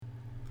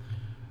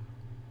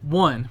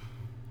1.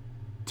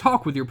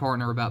 Talk with your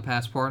partner about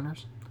past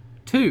partners.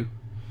 2.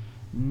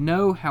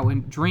 Know how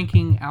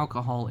drinking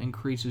alcohol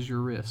increases your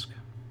risk.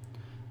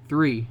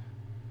 3.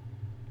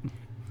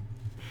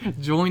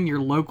 Join your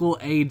local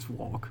AIDS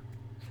walk.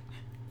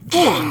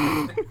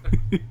 4.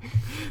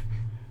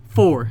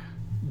 4.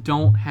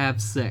 Don't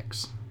have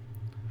sex.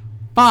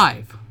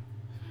 5.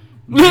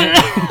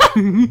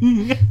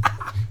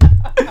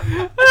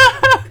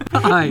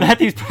 5.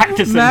 Matthew's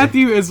practicing.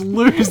 Matthew is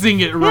losing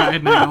it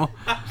right now.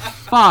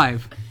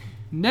 5.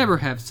 Never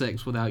have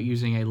sex without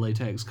using a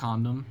latex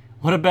condom.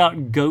 What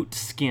about goat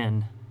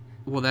skin?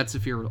 Well, that's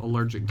if you're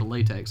allergic to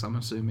latex, I'm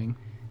assuming.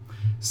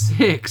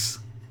 6.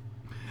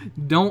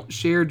 Don't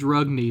share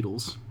drug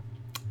needles.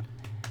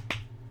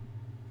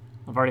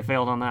 I've already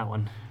failed on that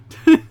one.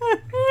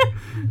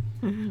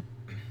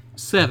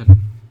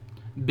 7.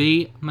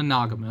 Be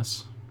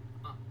monogamous.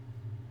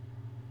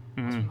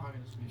 Mm.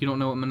 You don't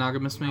know what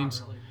monogamous means?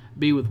 Not really.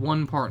 Be with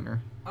one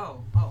partner.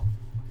 Oh.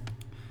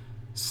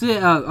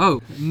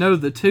 Know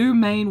the 2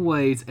 main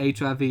ways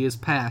HIV is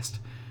passed.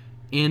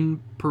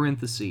 In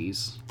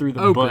parentheses. Through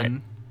the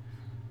Open.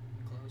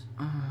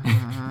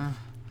 Close.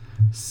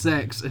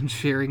 Sex and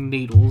sharing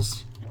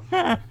needles.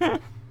 Alright,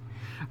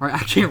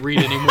 I can't read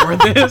any more of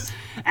this.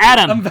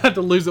 Adam, I'm about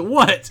to lose it.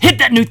 What? hit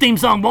that new theme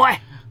song, boy!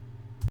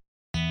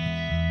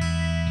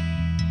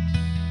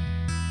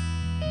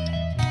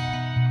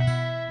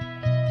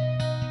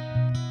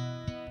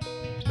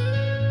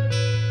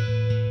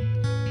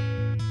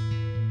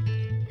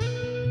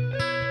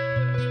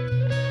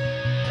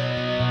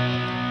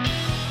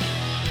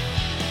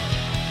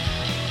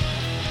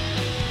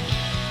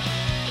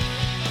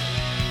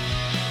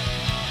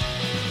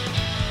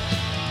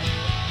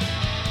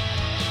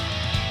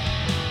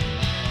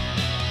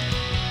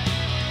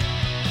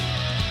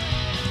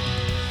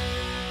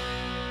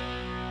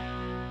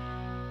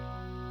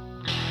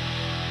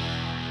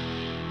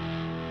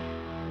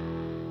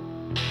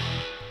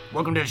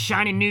 Welcome to the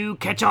shiny new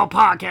catch-all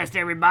podcast,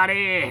 everybody.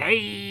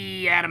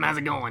 Hey, Adam, how's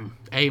it going?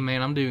 Hey,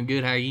 man, I'm doing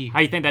good. How are you? How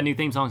you think that new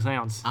theme song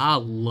sounds? I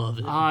love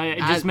it.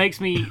 It just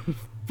makes me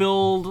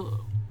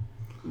filled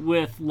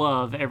with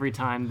love every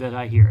time that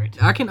I hear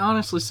it. I can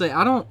honestly say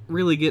I don't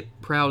really get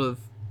proud of...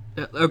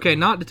 Okay,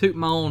 not to toot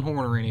my own horn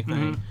or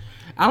anything.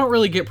 I don't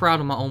really get proud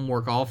of my own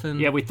work often.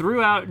 Yeah, we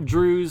threw out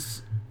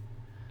Drew's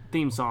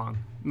theme song.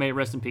 May it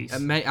rest in peace.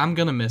 I'm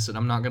going to miss it.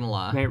 I'm not going to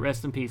lie. May it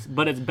rest in peace.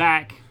 But it's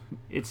back.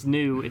 It's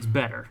new. It's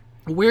better.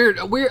 We're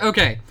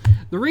okay.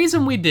 The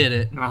reason we did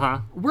it,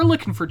 Uh-huh. we're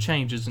looking for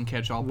changes in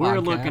Catch-All Podcast. We're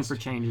looking for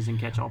changes in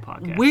Catch-All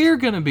Podcast. We're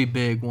going to be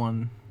big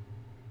one.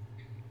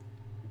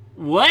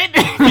 What?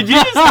 Did you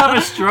just have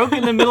a stroke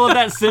in the middle of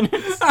that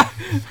sentence?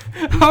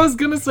 I was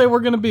going to say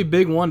we're going to be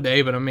big one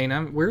day, but I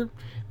mean, we're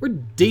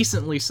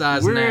decently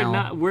sized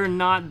now. We're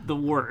not the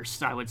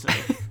worst, I would say.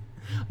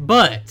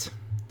 But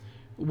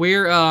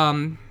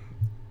we're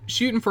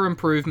shooting for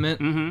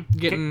improvement,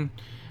 getting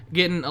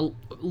a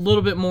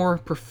little bit more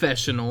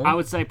professional. I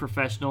would say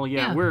professional.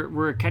 Yeah. Yeah.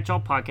 We're a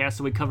catch-all podcast,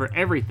 so we cover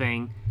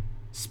everything.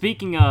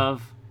 Speaking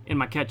of, in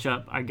my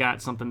catch-up, I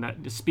got something that,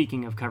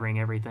 speaking of covering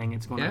everything,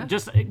 it's going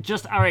to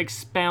just our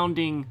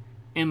expounding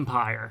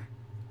empire.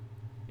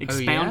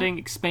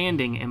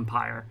 Expanding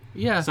empire.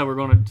 Yeah. So we're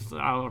going to,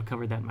 I'll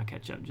cover that in my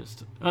catch-up.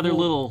 Just other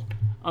little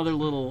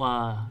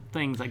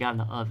things I got in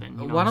the oven.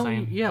 You know what I'm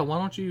saying? Why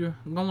don't you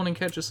go on and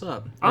catch us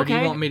up? Or do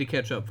Okay. you want me to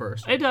catch up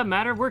first? It doesn't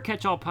matter. We're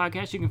Catch All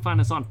Podcast. You can find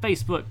us on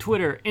Facebook,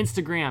 Twitter,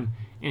 Instagram.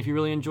 And if you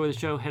really enjoy the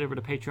show, head over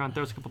to Patreon,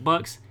 throw us a couple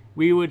bucks.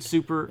 We would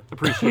super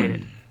appreciate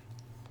it.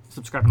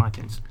 Subscribe on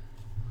iTunes.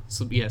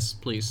 So, yes,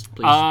 please.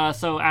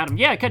 So Adam,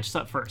 catch us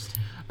up first.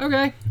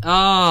 Okay.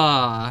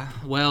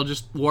 Well,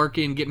 just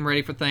working, getting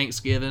ready for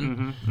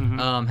Thanksgiving.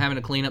 Having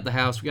to clean up the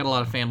house. We got a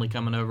lot of family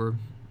coming over.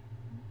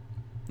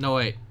 No,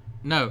 wait.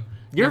 No.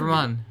 Never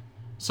mind.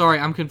 Sorry,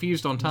 I'm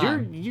confused on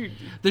time.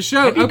 The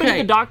show, Have you been to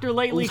the doctor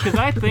lately? Because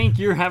I think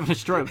you're having a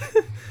stroke.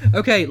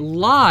 Okay,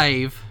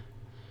 live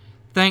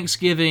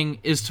Thanksgiving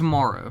is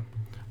tomorrow.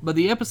 But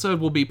the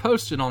episode will be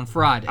posted on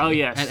Friday. Oh,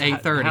 yes. At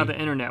 8:30. How the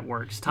internet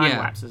works. Time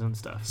lapses and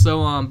stuff.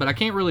 So, but I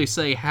can't really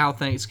say how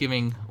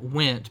Thanksgiving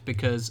went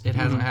because it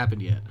hasn't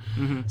happened yet.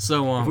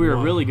 So, If we were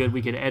really good,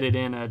 we could edit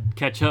in a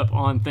catch-up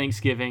on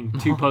Thanksgiving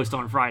to post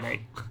on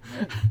Friday.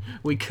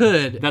 we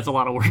could. That's a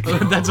lot of work.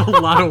 That's a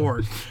lot of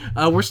work.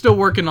 We're still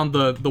working on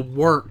the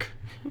work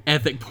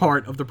ethic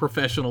part of the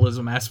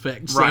professionalism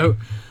aspect. So, Right.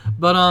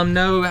 But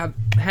no, I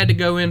had to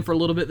go in for a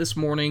little bit this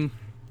morning.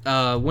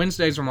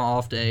 Wednesdays are my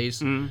off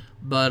days.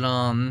 But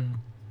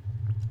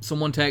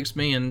someone texted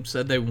me and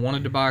said they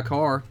wanted to buy a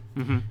car,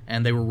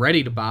 and they were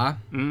ready to buy.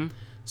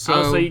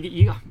 So,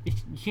 you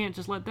can't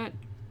just let that.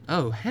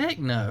 oh heck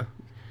no,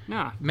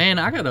 Nah. man!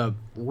 I got up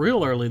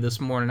real early this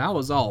morning. I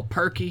was all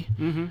perky.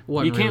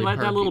 You can't let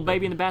that little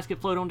baby in the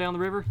basket float on down the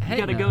river. You Heck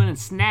got to no. go in and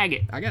snag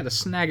it. I got to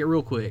snag it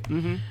real quick.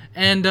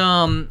 And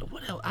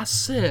what else? I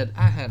said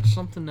I had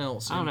something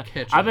else. I don't know.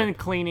 Catch I've been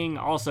cleaning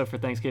also for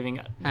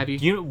Thanksgiving. Have you?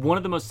 You know, one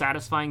of the most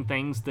satisfying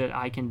things that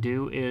I can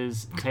do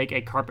is take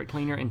a carpet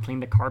cleaner and clean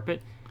the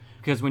carpet,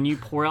 because when you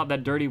pour out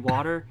that dirty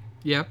water,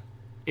 Yeah.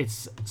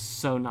 it's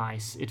so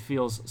nice. It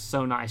feels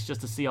so nice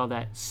just to see all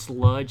that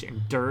sludge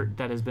and dirt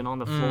that has been on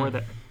the floor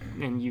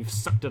and you've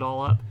sucked it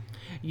all up.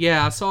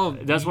 Yeah, I saw.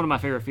 That's one of my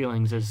favorite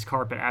feelings is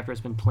carpet after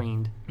it's been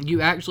cleaned.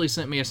 You actually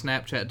sent me a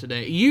Snapchat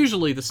today.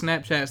 Usually the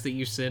Snapchats that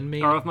you send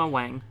me are of my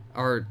wang.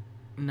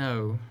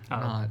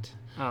 Not.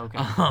 Oh,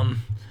 okay.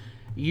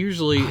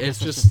 Usually it's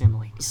just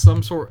Emily.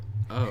 some sort.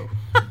 Oh,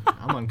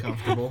 I'm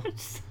uncomfortable.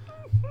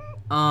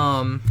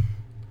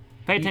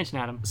 Pay attention,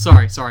 Adam.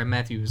 Sorry.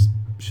 Matthew was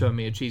showing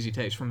me a cheesy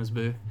text from his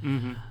boo.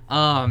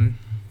 Mm-hmm.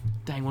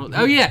 Dang. Well,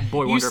 oh yeah,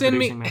 Boy you Wonder send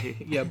me. Matthew.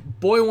 Yeah,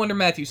 Boy Wonder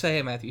Matthew. Say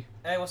hey, Matthew.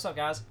 Hey, what's up,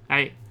 guys?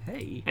 Hey.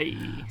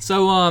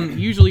 So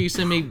usually you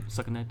send me.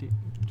 Sucking that dick.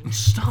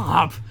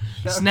 Stop.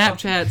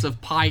 Snapchats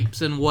of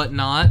pipes and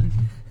whatnot.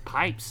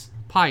 Pipes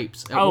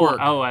at work.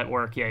 Oh, at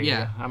work.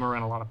 Yeah. I'm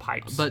around a lot of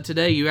pipes. But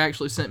today you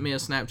actually sent me a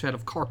Snapchat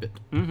of carpet.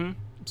 Mm-hmm.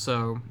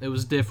 So it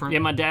was different. Yeah,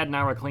 my dad and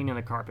I were cleaning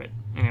the carpet,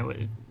 and it was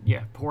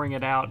pouring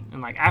it out,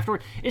 and like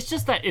afterward, it's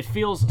just that it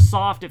feels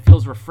soft, it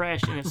feels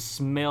refreshed, and it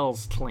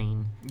smells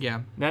clean.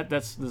 Yeah.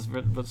 That's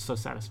what's so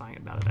satisfying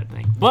about it, I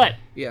think. But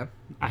yeah,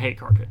 I hate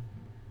carpet.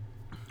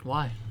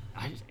 Why?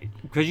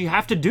 Because you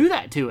have to do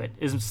that to it.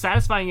 As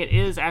satisfying it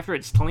is after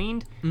it's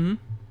cleaned,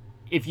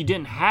 if you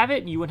didn't have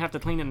it, you wouldn't have to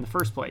clean it in the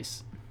first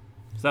place.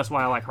 So that's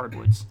why I like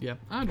hardwoods. Yeah,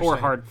 I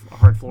understand. Or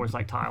hard floors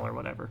like tile or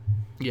whatever.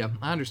 Yeah,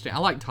 I understand. I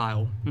like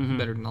tile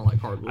better than I like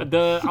hardwood.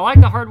 I like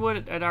the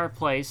hardwood at our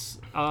place.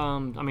 I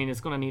mean,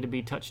 it's going to need to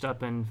be touched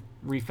up and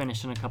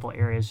refinished in a couple of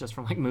areas just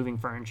from like moving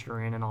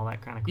furniture in and all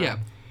that kind of crap.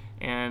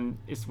 Yeah. And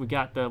we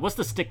got what's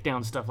the stick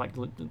down stuff, like,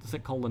 is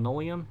it called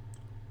linoleum?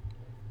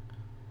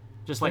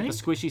 Just like the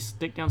squishy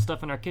stick down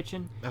stuff in our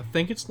kitchen. I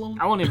think it's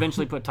linoleum. I want to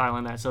eventually put tile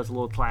in that so it's a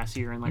little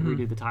classier and like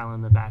redo the tile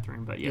in the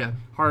bathroom. But yeah.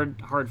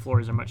 Hard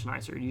floors are much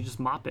nicer. You just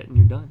mop it and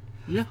you're done.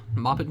 Yeah,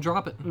 mop it and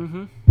drop it.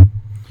 Mm-hmm.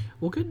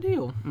 Well, good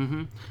deal.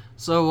 Mm-hmm.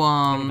 So,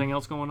 anything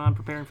else going on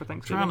preparing for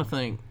Thanksgiving? Trying to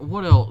think.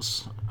 What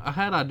else? I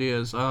had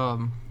ideas. I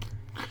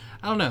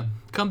don't know.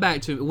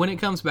 When it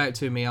comes back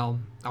to me, I'll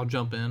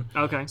jump in.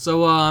 Okay.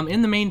 So,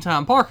 in the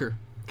meantime, Parker,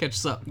 catch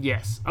us up.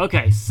 Yes.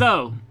 Okay,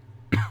 so,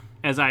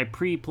 as I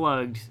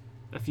pre-plugged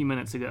a few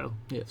minutes ago.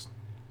 Yes.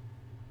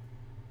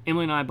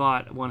 Emily and I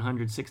bought a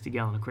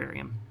 160-gallon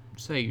aquarium.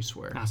 Say you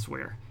swear. I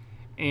swear.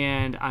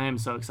 And I am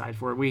so excited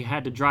for it. We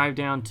had to drive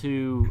down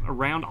to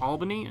around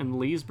Albany and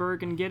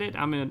Leesburg and get it.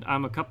 I'm in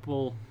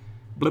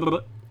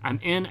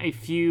a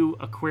few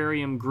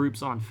aquarium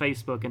groups on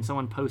Facebook, and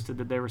someone posted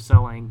that they were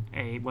selling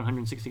a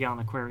 160-gallon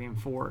aquarium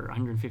for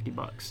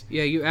 $150.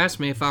 Yeah, you asked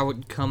me if I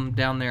would come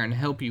down there and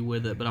help you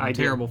with it, but I'm a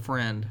terrible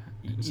friend.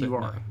 You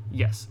are. No.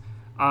 Yes.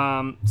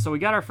 So we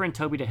got our friend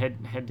Toby to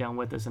head down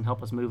with us and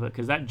help us move it,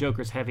 because that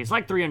joker's heavy. It's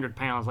like 300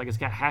 pounds. Like, it's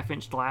got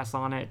half-inch glass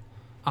on it.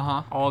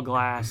 Uh-huh. All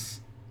glass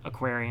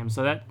aquarium.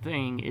 So that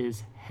thing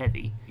is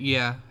heavy.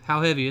 Yeah.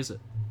 How heavy is it?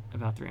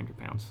 About 300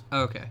 pounds.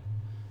 Okay.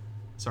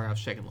 Sorry, I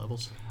was checking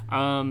levels.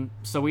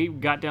 So we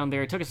got down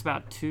there. It took us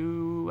about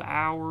 2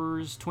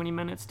 hours, 20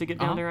 minutes to get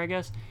down there, I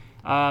guess.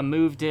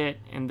 Moved it,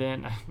 and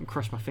then I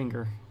crushed my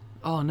finger.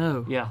 Oh,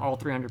 no. Yeah, all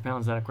 300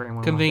 pounds of that aquarium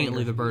went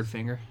Conveniently on my the bird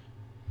finger.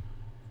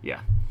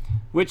 Yeah.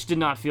 Which did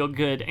not feel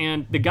good.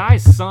 And the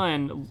guy's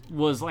son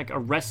was like a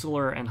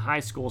wrestler in high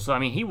school. So, I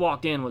mean, he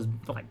walked in, was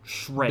like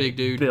shredded, big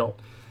dude. Built.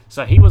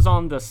 So he was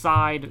on the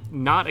side,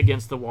 not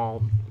against the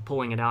wall,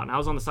 pulling it out. And I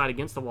was on the side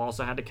against the wall,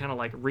 so I had to kind of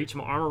like reach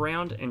my arm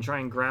around and try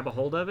and grab a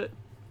hold of it.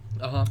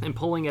 And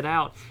pulling it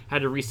out,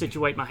 had to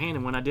resituate my hand.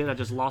 And when I did, I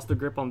just lost the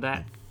grip on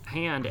that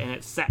hand, and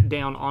it sat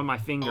down on my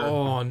finger.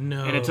 Oh,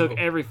 no. And it took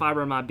every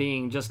fiber of my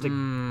being just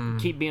to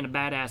keep being a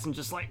badass and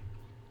just like,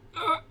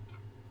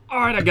 all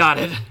right, I got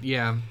it.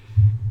 Yeah.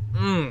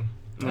 And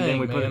then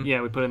we put it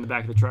in the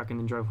back of the truck and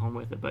then drove home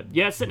with it. But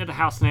yeah, it's sitting at the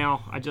house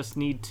now. I just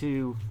need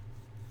to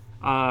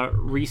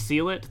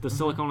reseal it. The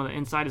silicone on the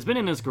inside has been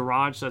in his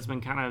garage, so it's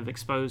been kind of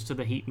exposed to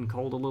the heat and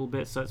cold a little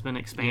bit. So it's been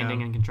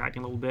expanding and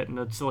contracting a little bit, and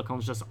the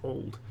silicone's just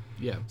old.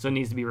 Yeah. So it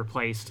needs to be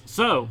replaced.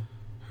 So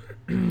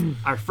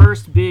our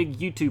first big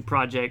YouTube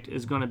project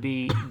is going to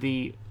be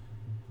the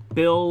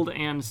build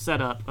and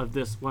setup of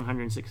this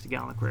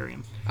 160-gallon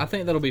aquarium. I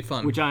think that'll be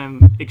fun. Which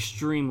I'm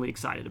extremely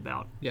excited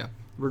about. Yeah.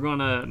 We're going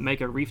to make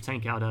a reef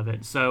tank out of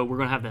it. So we're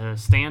going to have the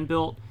stand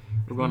built.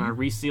 We're going to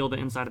reseal the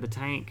inside of the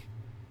tank.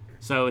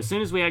 So as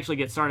soon as we actually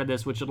get started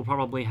this, which it'll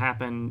probably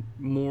happen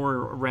more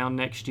around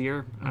next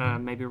year,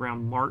 maybe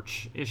around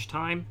March-ish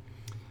time.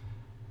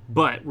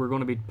 But we're going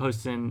to be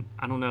posting,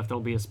 I don't know if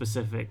there'll be a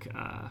specific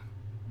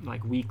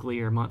like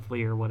weekly or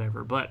monthly or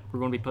whatever, but we're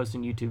going to be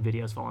posting YouTube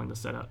videos following the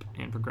setup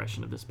and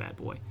progression of this bad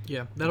boy.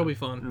 Yeah, that'll be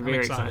fun. I'm very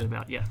excited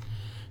about it. Yeah.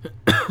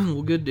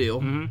 Well, good deal.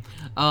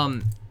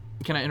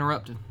 Can I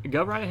interrupt?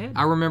 Go right ahead.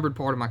 I remembered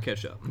part of my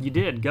catch-up. You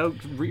did. Go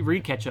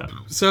read catch-up.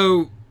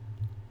 So,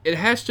 it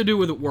has to do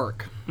with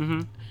work.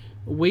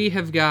 We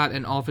have got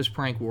an office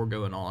prank war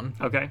going on.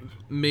 Okay.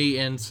 Me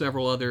and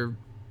several other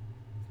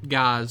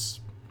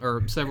guys,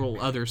 or several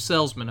other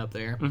salesmen up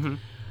there.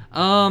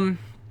 I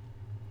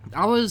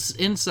was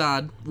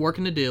inside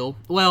working a deal.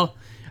 Well,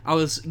 I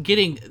was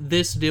getting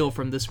this deal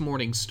from this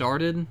morning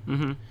started.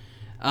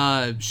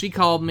 She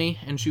called me,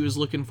 and she was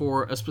looking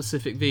for a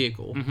specific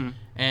vehicle.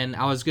 And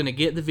I was going to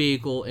get the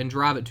vehicle and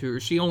drive it to her.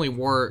 She only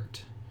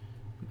worked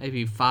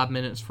maybe 5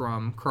 minutes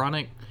from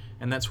Chronic,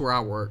 and that's where I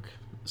work.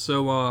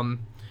 So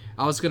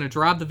I was going to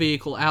drive the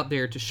vehicle out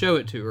there to show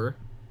it to her.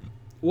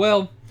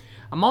 Well,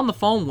 I'm on the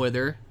phone with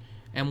her,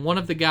 and one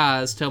of the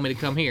guys tell me to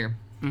come here.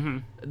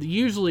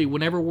 Usually,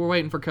 whenever we're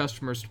waiting for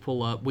customers to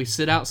pull up, we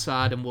sit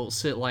outside, and we'll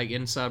sit like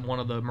inside one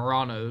of the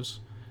Muranos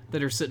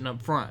that are sitting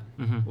up front.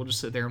 We'll just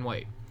sit there and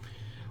wait.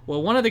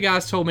 Well, one of the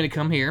guys told me to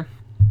come here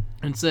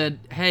and said,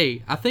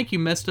 "Hey, I think you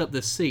messed up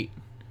this seat."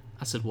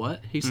 I said,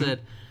 "What?" He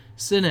said,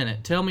 "Sit in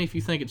it. Tell me if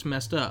you think it's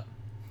messed up."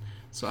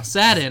 So I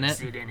sat in it.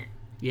 Sit in it.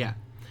 Yeah.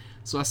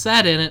 So I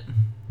sat in it.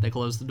 They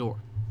closed the door.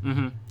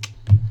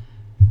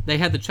 They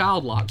had the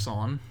child locks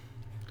on.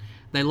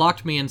 They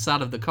locked me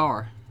inside of the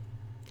car.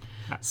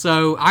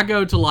 So I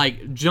go to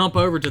like jump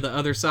over to the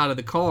other side of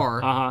the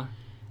car.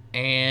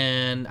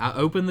 And I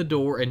open the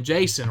door, and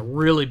Jason, a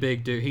really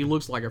big dude, he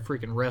looks like a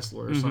freaking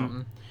wrestler or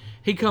something.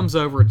 He comes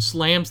over and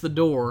slams the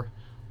door,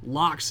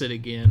 locks it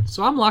again.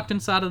 So I'm locked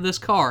inside of this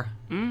car.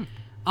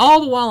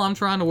 All the while I'm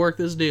trying to work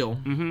this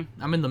deal.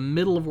 I'm in the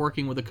middle of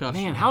working with a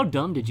customer. Man, how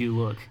dumb did you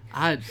look?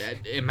 I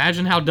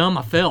imagine how dumb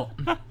I felt.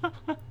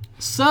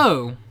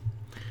 So,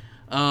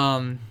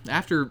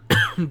 after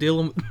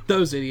dealing with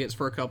those idiots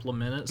for a couple of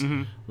minutes,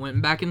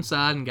 went back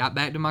inside and got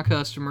back to my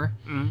customer.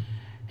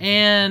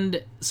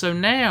 And so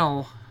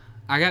now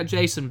I got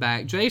Jason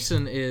back.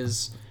 Jason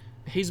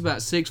he's about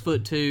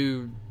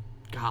 6'2",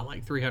 God,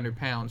 like 300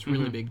 pounds,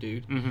 really big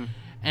dude.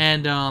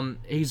 And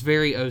he's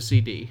very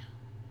OCD.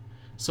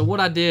 So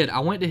what I did, I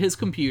went to his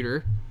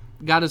computer,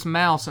 got his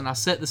mouse, and I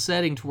set the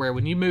setting to where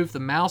when you move the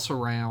mouse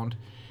around,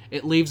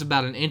 it leaves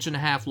about 1.5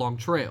 inch long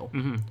trail.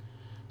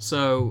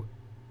 So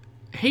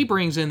he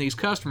brings in these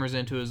customers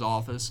into his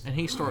office, and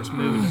he starts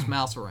moving his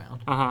mouse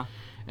around.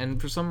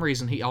 And for some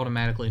reason, he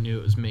automatically knew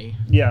it was me.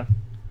 Yeah.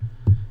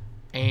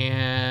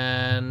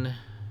 And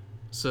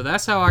so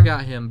that's how I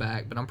got him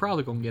back, but I'm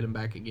probably going to get him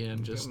back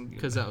again just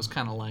because that was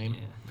kind of lame.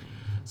 Yeah.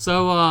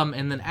 So,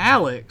 and then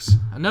Alex,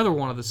 another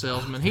one of the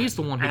salesmen, he's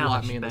the one who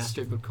locked me in this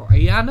stupid car.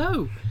 Yeah, I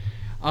know.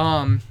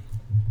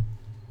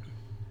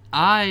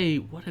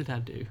 What did I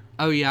do?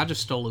 Oh, yeah, I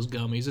just stole his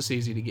gummies. It's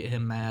easy to get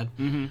him mad.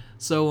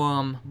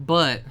 So,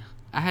 but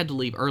I had to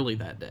leave early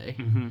that day.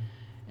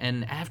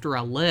 And after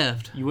I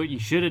left... What you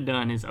should have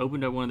done is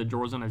opened up one of the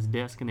drawers on his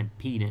desk and then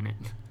peed in it.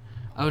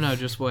 Oh, no,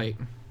 just wait.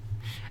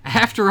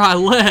 After I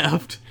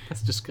left...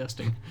 That's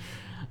disgusting.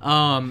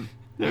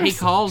 He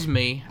calls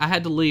me. I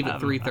had to leave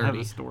at 3:30. I have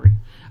a story.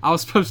 I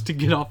was supposed to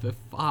get off at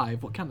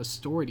 5. What kind of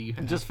story do you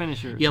have? Just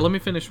finish yours. Yeah, let me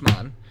finish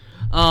mine.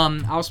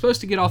 I was supposed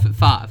to get off at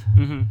 5.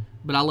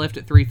 But I left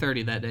at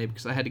 3:30 that day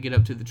because I had to get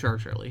up to the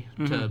church early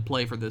to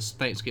play for this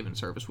Thanksgiving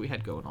service we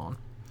had going on.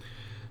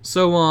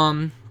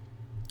 So,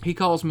 he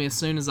calls me as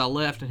soon as I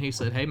left, and he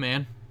said, "Hey,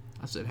 man."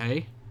 I said,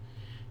 "Hey."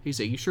 He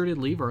said, "You sure did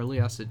leave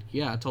early?" I said,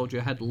 "Yeah, I told you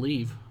I had to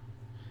leave."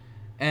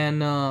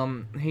 And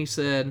he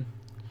said,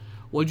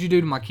 "What'd you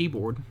do to my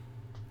keyboard?"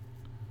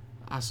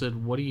 I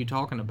said, "What are you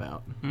talking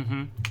about?"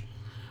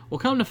 Well,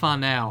 come to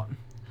find out,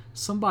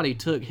 somebody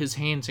took his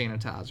hand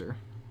sanitizer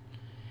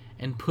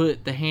and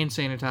put the hand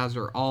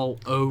sanitizer all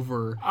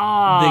over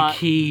the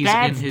keys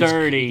in his... That's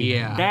dirty.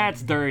 Yeah.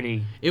 That's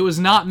dirty. It was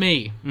not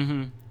me.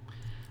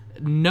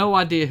 No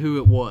idea who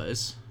it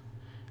was.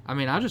 I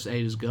mean, I just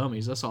ate his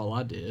gummies. That's all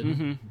I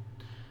did.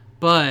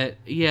 But,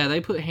 yeah,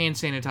 they put hand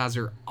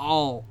sanitizer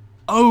all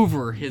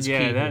over his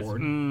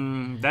keyboard.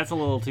 That's a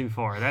little too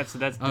far. That's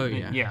oh,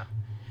 yeah. Yeah.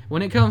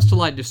 When it comes to,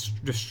 like,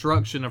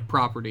 destruction of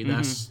property,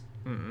 that's...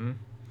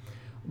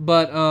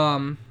 But,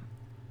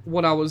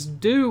 what I was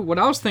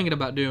thinking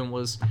about doing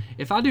was,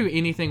 if I do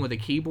anything with a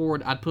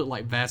keyboard, I'd put,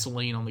 like,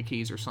 Vaseline on the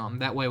keys or something.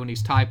 That way, when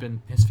he's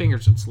typing, his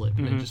fingers would slip,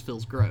 and it just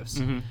feels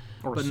gross.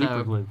 Or but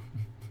super glue.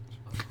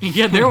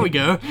 Yeah, there we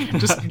go.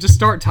 Just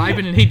start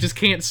typing, and he just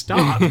can't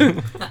stop.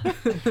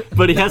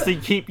 But he has to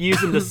keep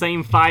using the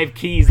same 5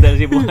 keys that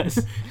it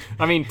was.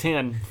 I mean,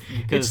 10.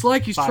 It's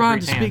like he's trying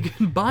to speak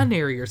in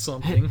binary or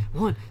something.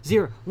 1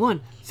 0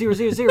 1 0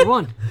 0 0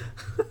 1.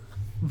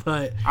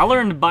 But I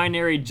learned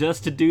binary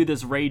just to do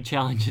this raid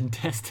challenge in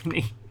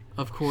Destiny.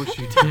 Of course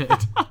you did.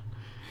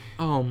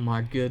 Oh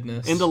my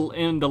goodness.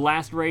 In the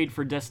last raid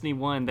for Destiny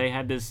 1, they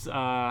had this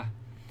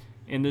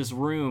in this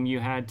room you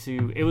had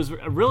to... It was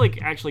really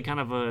actually kind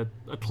of a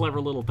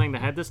clever little thing. They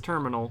had this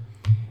terminal,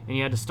 and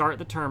you had to start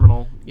the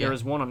terminal. Yeah. There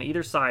was one on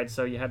either side,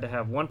 so you had to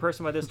have one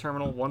person by this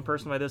terminal, one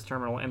person by this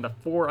terminal, and the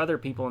 4 other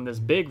people in this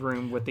big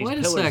room with these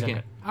pillars in it. Wait a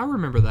second. I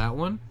remember that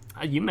one.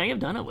 You may have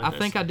done it with us. I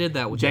think I did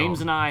that with James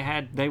y'all. and I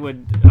had...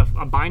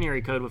 a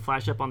binary code would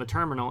flash up on the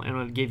terminal, and it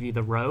would give you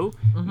the row,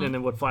 and then it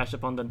would flash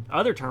up on the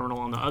other terminal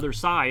on the other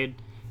side,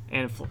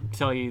 and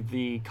tell you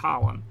the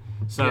column.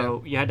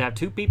 So you had to have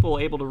 2 people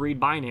able to read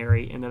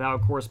binary, and that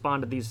would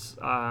correspond to these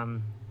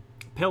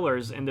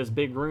pillars in this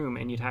big room,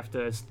 and you'd have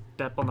to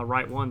step on the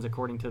right ones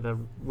according to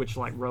which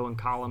row and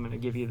column, and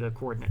it'd give you the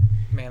coordinate.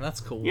 Man, that's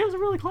cool. Yeah, it was a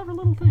really clever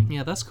little thing.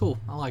 Yeah, that's cool.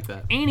 I like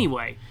that.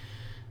 Anyway,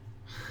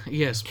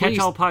 Yes, please. Catch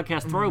All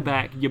Podcast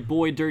throwback, your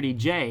boy Dirty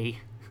J.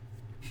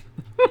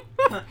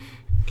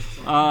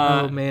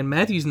 Oh man,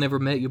 Matthew's never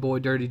met your boy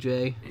Dirty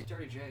J. It's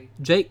Dirty J.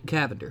 Jake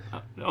Cavender.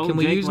 Can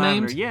we Jake use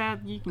Lavender. names? Yeah,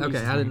 you can. Okay,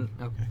 use his I name.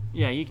 didn't. Okay.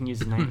 Yeah, you can use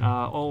his name.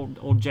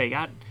 Old Jake.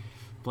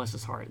 Bless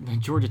his heart.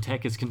 Georgia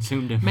Tech has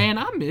consumed him. Man,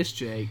 I miss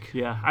Jake.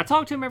 Yeah, I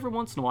talk to him every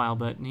once in a while,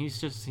 but he's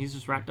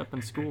just wrapped up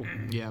in school.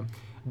 Yeah.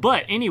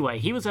 But anyway,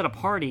 he was at a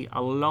party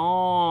a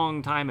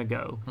long time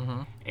ago,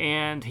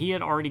 and he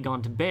had already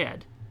gone to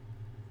bed.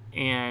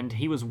 And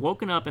he was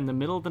woken up in the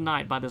middle of the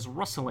night by this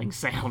rustling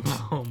sound.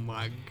 Oh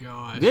my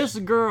gosh. This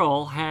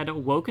girl had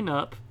woken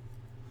up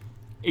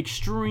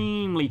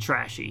extremely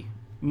trashy.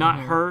 Not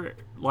her,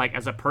 like,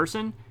 as a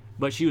person,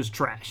 but she was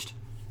trashed.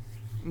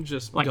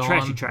 Just like gone,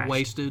 trashy trash.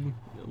 wasted.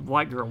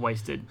 White girl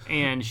wasted.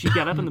 And she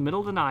got up in the middle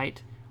of the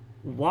night,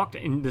 walked,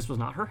 and this was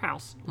not her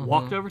house,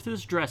 walked over to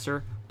this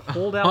dresser,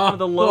 pulled out one of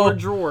the lower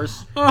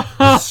drawers,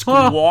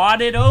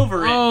 squatted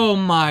over it, Oh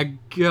my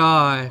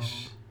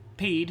gosh.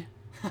 peed,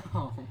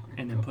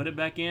 and then put it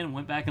back in,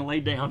 went back and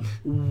laid down.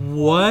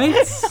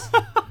 What?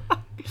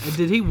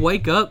 Did he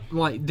wake up?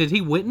 Like, did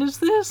he witness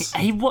this?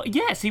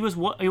 Yes, he was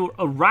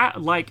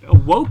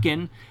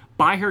awoken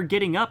by her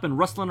getting up and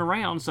rustling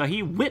around, so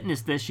he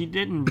witnessed this. She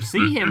didn't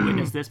see him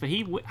witness this, but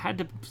he had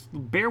to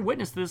bear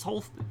witness to this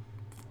whole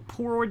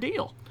poor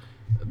ordeal.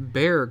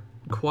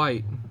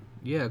 Quite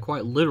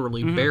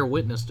literally, Bear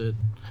witnessed it.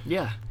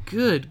 Yeah.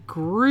 Good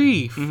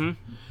grief.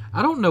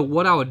 I don't know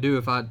what I would do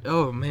if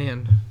oh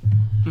man.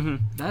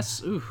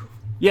 That's, oof.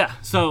 Yeah,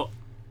 so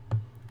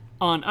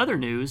on other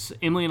news,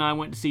 Emily and I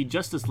went to see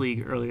Justice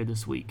League earlier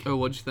this week. Oh,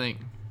 what'd you think?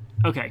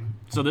 Okay,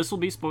 so this will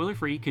be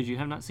spoiler-free because you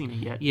have not seen it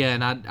yet. Yeah,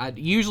 and I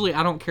usually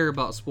I don't care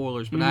about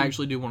spoilers, but I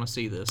actually do want to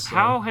see this. So.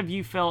 How have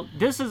you felt?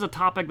 This is a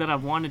topic that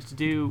I've wanted to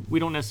do. We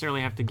don't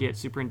necessarily have to get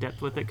super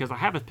in-depth with it because I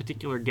have a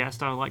particular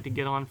guest I would like to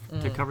get on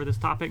to cover this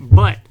topic.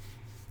 But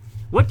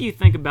what do you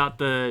think about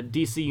the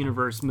DC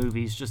Universe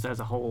movies just as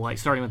a whole, like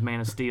starting with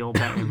Man of Steel,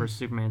 Batman vs.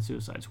 Superman,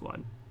 Suicide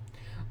Squad?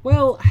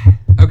 Well,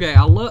 okay,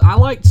 I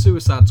liked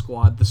Suicide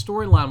Squad. The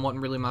storyline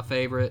wasn't really my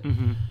favorite.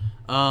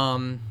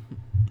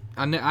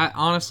 I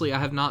honestly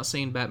have not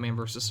seen Batman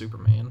vs.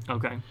 Superman.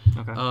 Okay.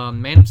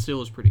 Man of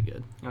Steel is pretty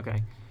good.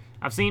 Okay.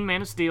 I've seen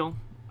Man of Steel.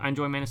 I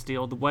enjoy Man of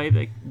Steel. The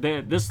way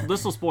this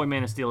will spoil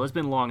Man of Steel. It's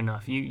been long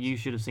enough. You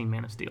should have seen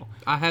Man of Steel.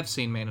 I have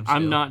seen Man of Steel.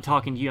 I'm not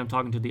talking to you. I'm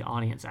talking to the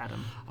audience,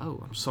 Adam.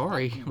 Oh, I'm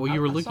sorry. Well, you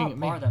were looking at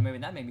me. I saw part of that movie,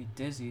 and that made me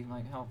dizzy.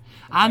 Like how.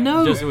 I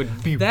know. Just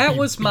That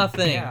was my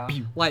thing. Yeah.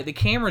 Like the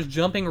camera's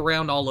jumping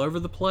around all over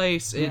the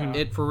place.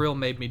 It for real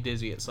made me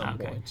dizzy at some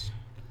Okay. points.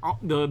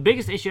 The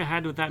biggest issue I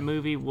had with that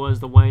movie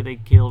was the way they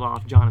killed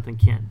off Jonathan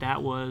Kent.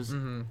 That was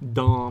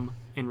dumb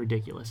and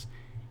ridiculous.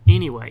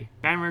 Anyway,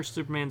 Batman vs.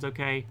 Superman's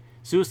okay.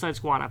 Suicide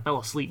Squad, I fell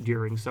asleep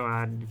during, so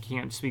I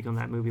can't speak on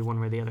that movie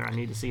one way or the other. I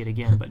need to see it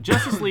again. But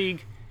Justice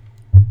League,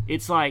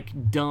 it's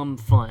like dumb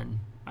fun,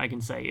 I can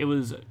say. It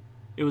was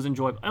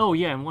enjoyable. Oh,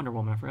 yeah, and Wonder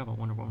Woman. I forgot about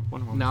Wonder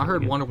Woman. Now, I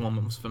heard Wonder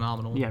Woman was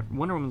phenomenal. Yeah,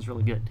 Wonder Woman's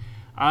really good.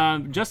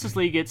 Justice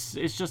League, it's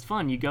just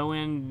fun. You go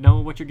in, know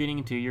what you're getting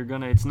into.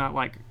 It's not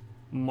like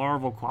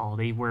Marvel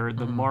quality where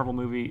the Marvel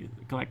movie,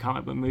 like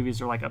comic book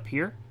movies, are like up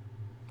here,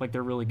 like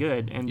they're really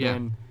good, and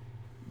then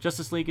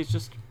Justice League is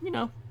just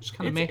Just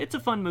kind of meh. it's a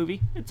fun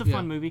movie. It's a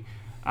fun movie.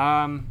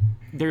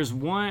 There's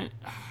one.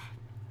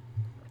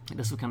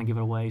 This will kind of give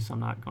it away, so I'm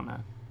not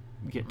gonna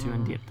get too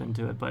in depth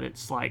into it. But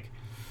it's like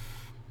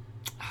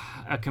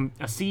a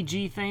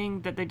CG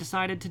thing that they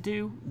decided to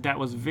do that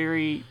was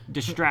very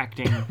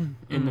distracting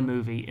in the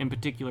movie in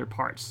particular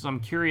parts. So I'm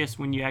curious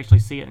when you actually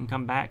see it and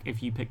come back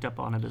if you picked up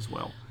on it as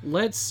well.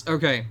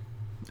 Okay.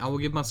 I will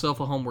give myself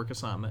a homework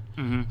assignment.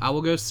 I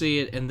will go see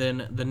it, and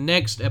then the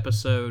next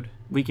episode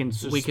We can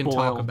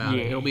talk about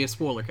it. It'll be a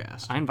spoiler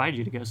cast. I invited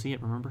you to go see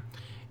it, remember?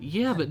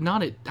 Yeah, but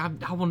not at.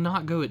 I will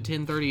not go at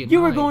 10:30 at night.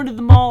 You were going to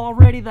the mall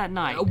already that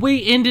night.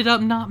 We ended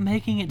up not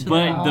making it to the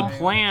But mall. the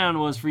plan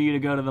was for you to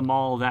go to the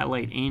mall that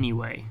late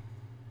anyway.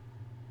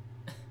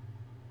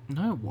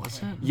 No, it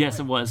wasn't. Yes,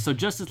 it was. So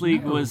Justice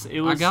League was.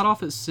 I got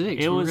off at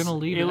 6. It we were was gonna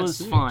leave. It at was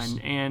 6. fun,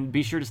 and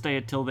be sure to stay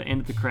until the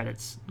end of the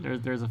credits.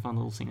 There's a fun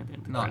little scene at the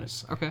end of the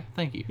credits. Nice. Okay,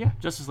 thank you. Yeah,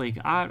 Justice League.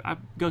 I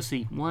go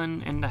see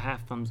 1.5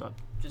 thumbs up.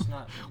 Just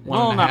not. One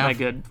and a not half. that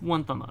good.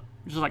 1 thumb up.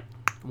 Just like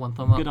One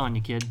thumb up. good on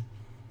you, kid.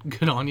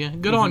 Good on you.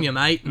 Good on you,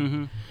 mate.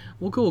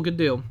 Well, cool. Good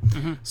deal.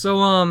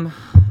 So,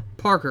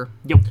 Parker.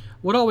 Yep.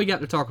 What all we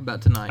got to talk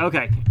about tonight?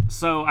 Okay,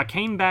 so I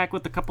came back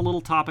with a couple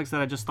little topics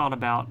that I just thought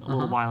about a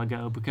little while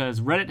ago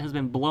because Reddit has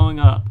been blowing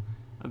up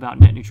about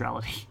net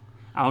neutrality.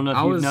 I don't know if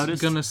I you've was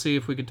noticed. gonna see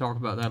if we could talk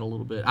about that a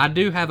little bit. I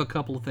do have a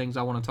couple of things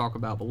I want to talk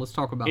about, but let's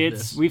talk about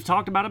this. We've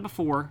talked about it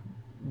before,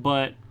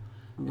 but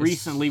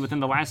recently, within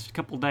the last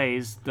couple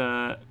days,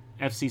 the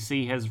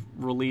FCC has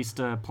released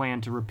a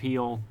plan to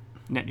repeal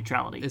net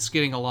neutrality. It's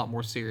getting a lot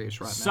more serious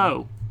right now.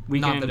 So we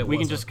Not that it can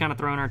wasn't. just kind of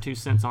throw in our 2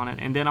 cents on it,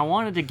 and then I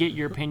wanted to get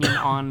your opinion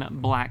on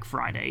Black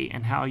Friday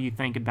and how you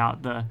think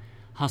about the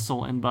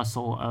hustle and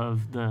bustle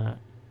of the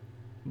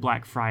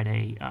Black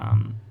Friday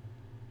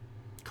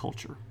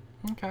culture.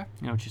 Okay.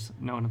 You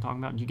know what I'm talking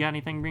about? You got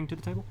anything to bring to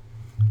the table?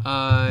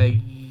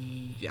 I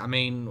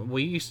mean,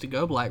 we used to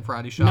go Black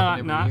Friday shopping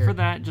every not year. for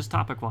that. Just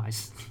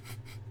topic-wise.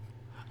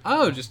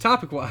 Oh, just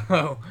topic-wise.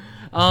 Oh.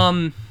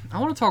 I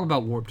want to talk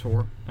about Warped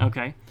Tour.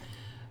 Okay.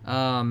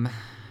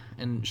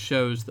 And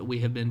shows that we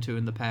have been to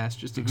in the past,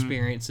 just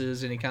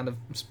experiences, any kind of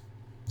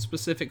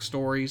specific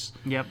stories.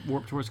 Yep,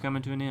 Warped Tour's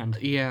coming to an end.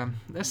 Yeah,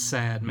 that's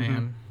sad,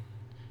 man.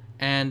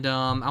 And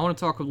I want to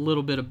talk a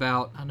little bit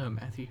about, I know,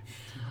 Matthew,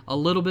 a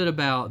little bit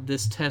about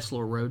this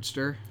Tesla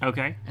Roadster.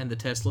 Okay. And the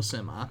Tesla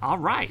Semi. All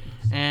right.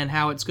 And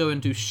how it's going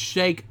to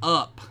shake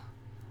up,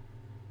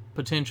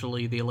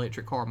 potentially, the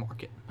electric car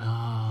market.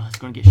 It's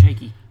going to get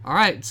shaky. All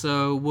right,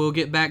 so we'll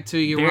get back to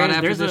you right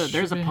after this.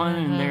 There's a pun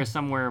in there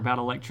somewhere about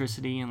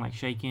electricity and like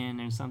shaking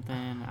or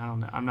something. I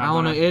don't know. I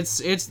don't know. It's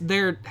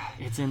there.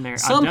 It's in there.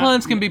 Some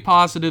puns can be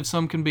positive,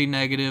 some can be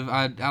negative.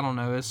 I don't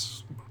know.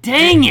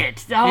 Dang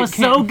it! That was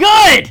so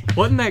good.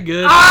 Wasn't that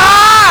good?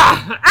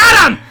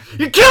 Adam,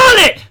 you're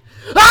killing it.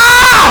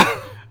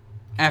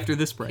 After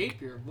this break.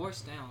 Keep your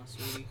voice down,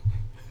 sweetie.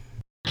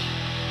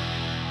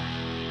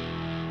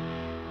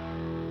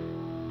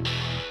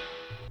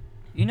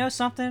 You know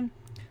something?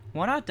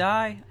 When I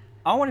die,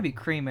 I want to be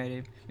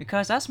cremated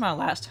because that's my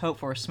last hope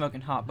for a smoking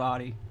hot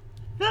body.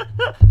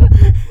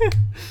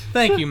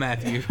 Thank you,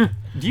 Matthew.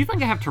 Do you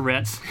think I have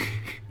Tourette's?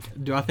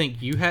 Do I think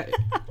you have?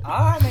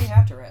 I may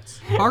have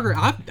Tourette's. Parker,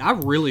 I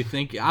really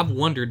think I've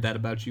wondered that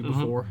about you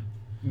before.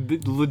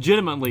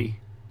 Legitimately.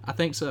 I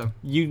think so.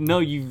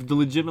 You've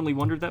legitimately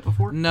wondered that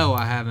before? No,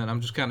 I haven't.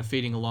 I'm just kind of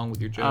feeding along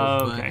with your joke.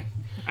 Oh, okay.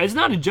 It's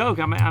not a joke.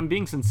 I'm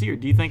being sincere.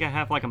 Do you think I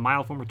have like a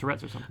mild form of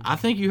Tourette's or something? I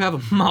think you have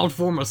a mild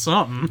form of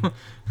something.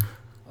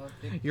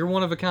 You're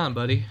one of a kind,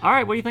 buddy. All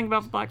right, what do you think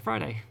about Black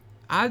Friday?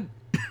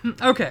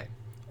 Okay.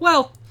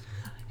 Well,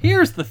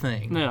 here's the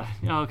thing.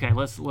 Okay,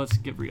 let's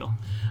get real.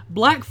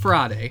 Black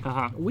Friday.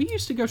 Uh-huh. We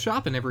used to go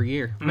shopping every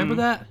year. Remember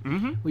that?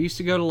 Mm-hmm. We used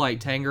to go to like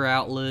Tanger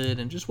Outlet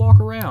and just walk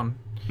around.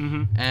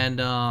 Mm-hmm.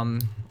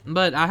 And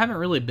but I haven't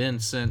really been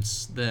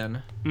since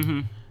then.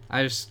 Mm-hmm.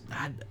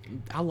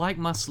 I like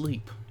my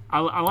sleep.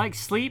 I like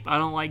sleep. I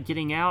don't like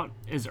getting out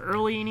as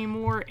early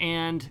anymore.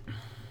 And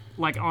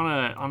like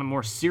on a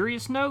more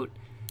serious note,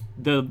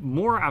 the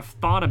more I've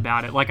thought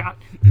about it, like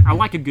I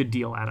like a good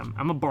deal, Adam.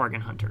 I'm a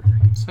bargain hunter.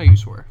 So you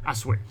swear. I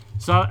swear.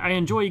 So I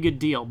enjoy a good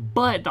deal.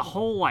 But the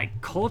whole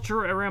like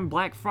culture around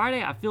Black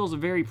Friday, I feel is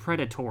very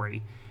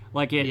predatory.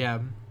 Like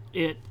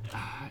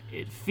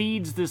it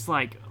feeds this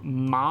like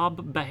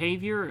mob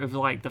behavior of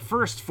like the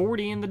first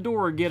 40 in the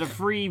door get a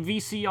free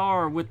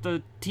VCR with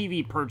the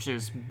TV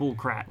purchase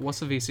bullcrap.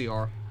 What's a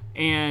VCR?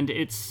 And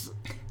it's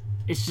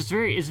just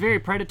very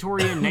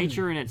predatory in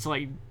nature, and it's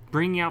like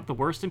bringing out the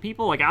worst in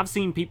people. Like I've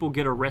seen people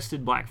get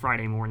arrested Black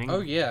Friday morning. Oh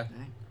yeah.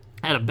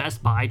 At a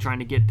Best Buy trying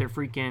to get their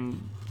freaking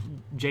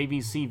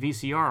JVC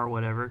VCR or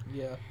whatever.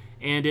 Yeah.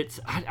 And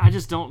I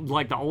just don't,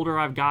 like, the older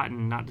I've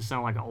gotten, not to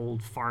sound like an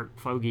old fart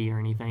fogey or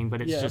anything, but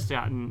it's just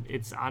gotten,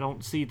 I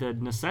don't see the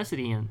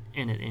necessity in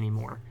it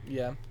anymore.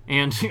 Yeah.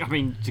 And, I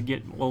mean, to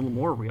get a little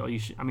more real, I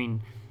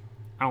don't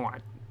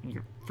want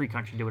your free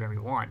country to do whatever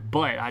you want,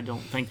 but I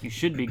don't think you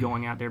should be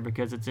going out there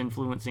because it's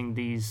influencing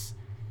these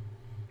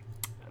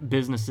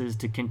businesses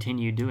to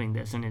continue doing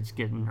this, and it's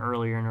getting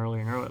earlier and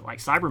earlier and earlier. Like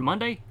Cyber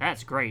Monday,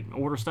 that's great.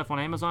 Order stuff on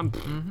Amazon,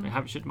 they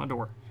have it shipped to my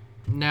door.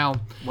 Now,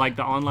 like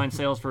the online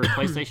sales for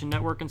PlayStation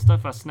Network and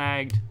stuff, I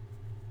snagged.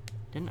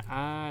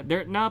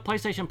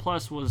 PlayStation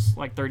Plus was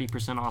like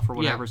 30% off or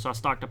whatever, so I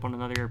stocked up on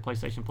another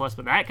PlayStation Plus.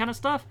 But that kind of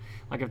stuff,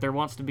 like if there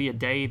wants to be a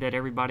day that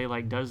everybody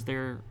like does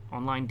their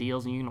online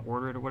deals and you can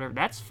order it or whatever,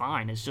 that's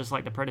fine. It's just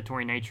like the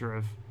predatory nature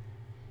of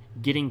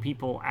getting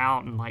people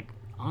out and like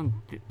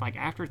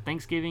after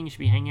Thanksgiving, you should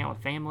be hanging out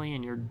with family,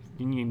 and you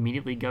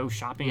immediately go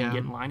shopping and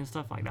get in line and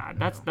stuff like that.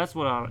 That's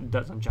what it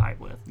doesn't jive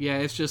with. Yeah,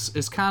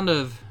 it's kind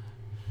of,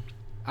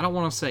 I don't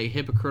want to say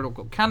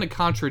hypocritical, kind of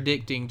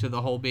contradicting to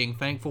the whole being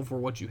thankful for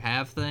what you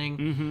have thing.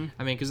 Mm-hmm.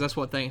 I mean, because that's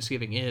what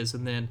Thanksgiving is.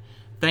 And then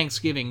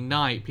Thanksgiving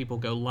night, people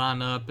go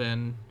line up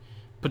and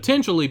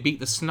potentially beat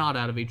the snot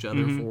out of each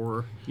other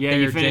for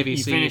their JVC.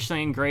 You finish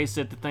saying grace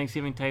at the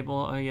Thanksgiving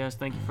table. Oh, yes,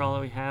 thank you for all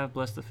that we have.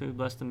 Bless the food,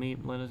 bless the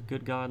meat.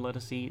 Good God, let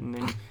us eat.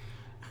 And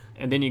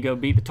then you go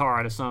beat the tar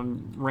out of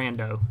some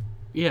rando.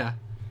 Yeah.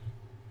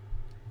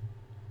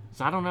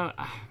 So I don't know.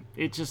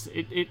 It just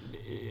it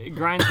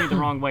grinds me the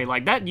wrong way.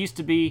 Like that used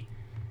to be.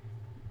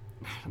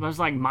 That was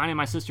like mine and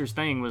my sister's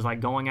thing, was like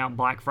going out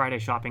Black Friday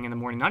shopping in the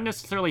morning, not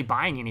necessarily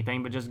buying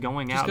anything, but just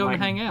going out, going like,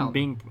 to hang out,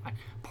 being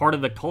part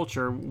of the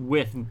culture.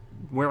 With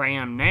where I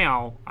am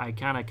now, I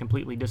kind of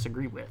completely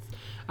disagree with.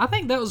 I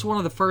think that was one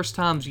of the first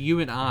times you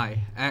and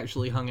I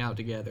actually hung out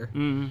together.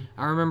 Mm-hmm.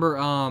 I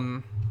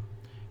remember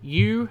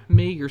you,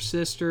 me, your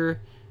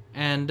sister,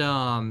 and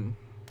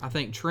I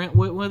think Trent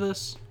went with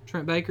us.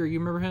 Trent Baker, you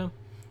remember him?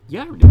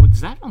 Yeah,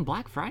 was that on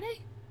Black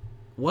Friday?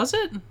 Was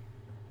it?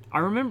 I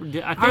remember.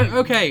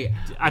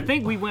 I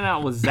think we went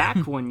out with Zach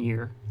one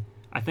year.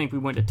 I think we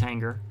went to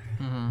Tanger.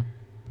 Mm-hmm.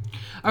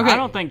 Okay. I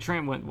don't think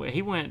Trent went.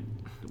 He went.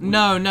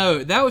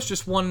 No, that was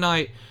just one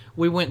night.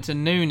 We went to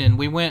Noonan.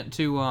 We went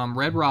to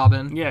Red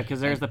Robin. Yeah,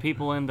 because there's the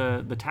people in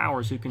the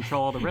towers who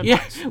control all the red Yeah,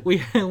 lights.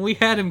 we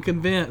had him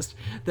convinced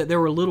that there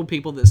were little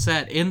people that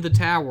sat in the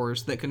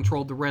towers that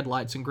controlled the red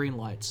lights and green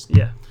lights.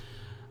 Yeah.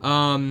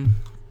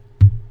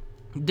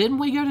 Didn't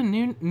we go to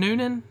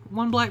Noonan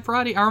one Black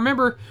Friday? I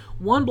remember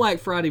one Black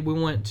Friday we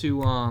went to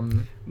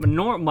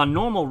My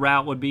normal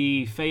route would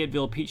be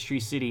Fayetteville, Peachtree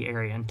City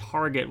area, and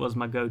Target was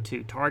my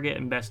go-to. Target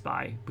and Best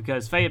Buy,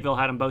 because Fayetteville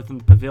had them both in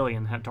the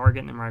pavilion. Had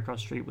Target, and then right across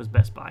the street was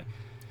Best Buy.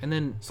 and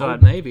then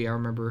Old Navy. I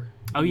remember.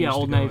 Oh we yeah, used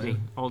to Old go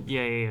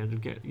Navy. in. To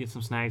get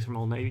some snags from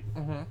Old Navy.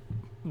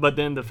 But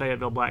then the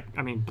Fayetteville Black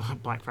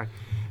Friday,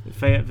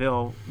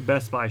 Fayetteville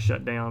Best Buy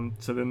shut down.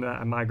 So then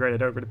I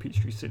migrated over to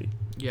Peachtree City.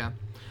 Yeah.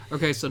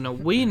 Okay, so no,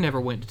 we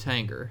never went to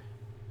Tanger.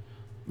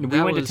 We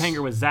went to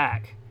Tanger with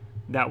Zach.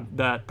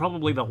 That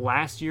probably the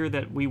last year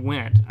that we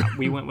went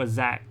with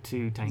Zach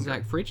to Tanger.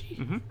 Zach Fritchie?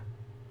 Mm-hmm.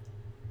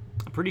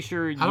 I'm pretty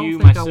sure I don't you,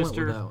 think my I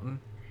sister. went with that one.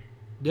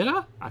 Did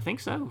I? I think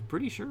so.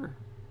 Pretty sure.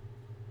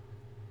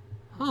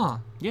 Huh.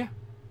 Yeah.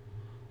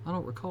 I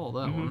don't recall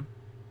that Mhm. one.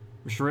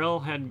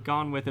 Sherelle had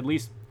gone with at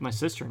least my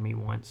sister and me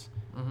once.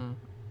 Mm-hmm.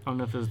 I don't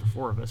know if it was the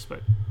four of us,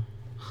 but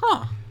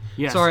Huh.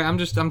 yes. Sorry, I'm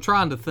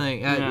trying to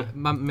think. Yeah.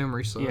 My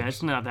memory sucks. Yeah,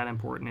 it's not that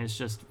important. It's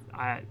just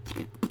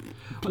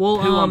Well,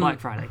 who on Black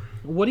Friday?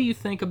 what do you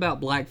think about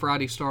Black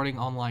Friday starting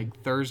on like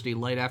Thursday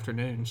late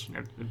afternoons?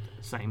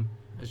 Same.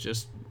 It's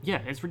just Yeah,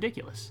 it's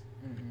ridiculous.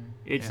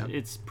 Yeah.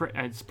 It's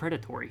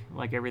predatory,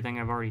 like everything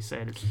I've already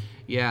said. It's,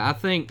 yeah. I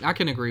think I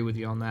can agree with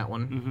you on that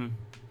one.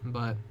 mm-hmm.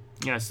 But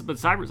Yes, but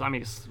it's like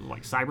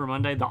Cyber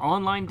Monday, the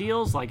online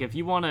deals. Like if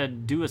you want to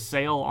do a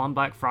sale on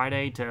Black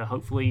Friday to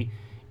hopefully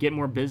get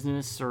more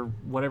business or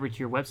whatever to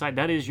your website,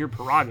 that is your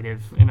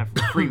prerogative in a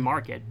free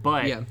market.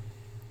 But yeah,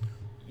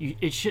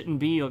 it shouldn't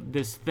be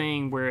this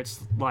thing where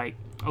it's like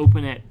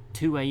open at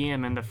 2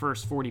 a.m. and the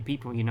first 40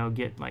 people,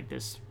 get like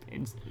this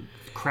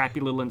crappy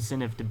little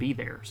incentive to be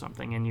there or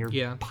something, and you're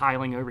Yeah.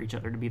 piling over each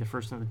other to be the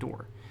first in the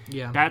door.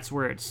 yeah, That's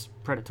where it's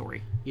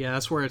predatory. yeah.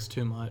 That's where it's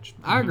too much.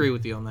 I agree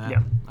with you on that.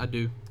 Yeah. I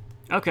do.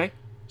 Okay,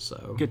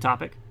 So good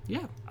topic.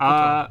 yeah.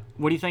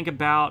 What do you think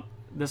about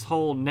this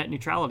whole net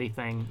neutrality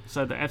thing?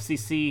 So the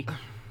FCC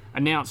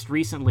announced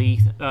recently,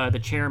 the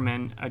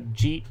chairman,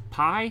 Ajit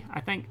Pai, I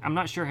think. I'm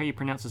not sure how you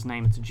pronounce his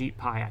name. It's Ajit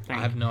Pai, I think.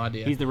 I have no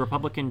idea. He's the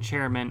Republican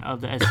chairman of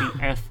the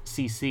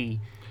FCC,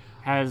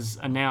 has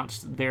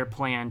announced their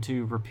plan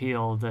to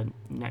repeal the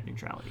net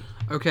neutrality.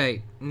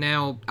 Okay,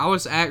 now I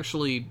was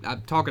actually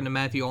talking to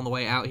Matthew on the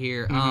way out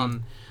here.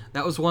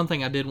 That was one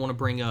thing I did want to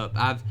bring up.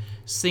 I've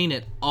seen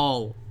it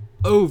all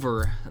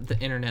over the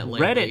internet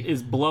lately. Reddit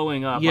is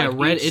blowing up. Yeah,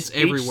 Like, Reddit, it's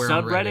everywhere Each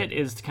on subreddit Reddit.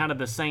 is kind of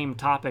the same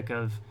topic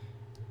of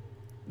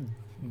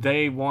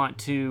they want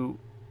to.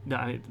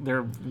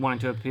 They're wanting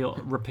to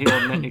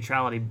repeal net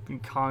neutrality.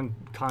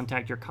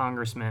 Contact your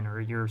congressman or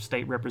your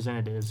state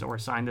representatives, or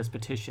sign this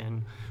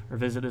petition, or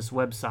visit this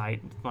website.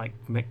 Like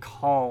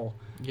call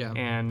Yeah.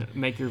 and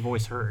make your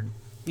voice heard.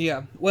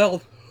 Yeah.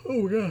 Well.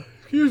 Oh god.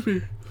 Excuse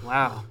me.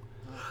 Wow,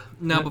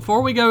 Now,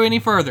 before we go any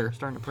further,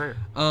 starting to prayer.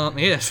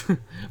 yes.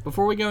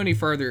 Before we go any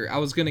further, I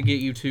was going to get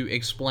you to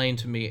explain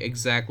to me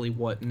exactly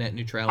what net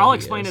neutrality I'll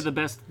explain is. it the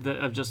best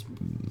of just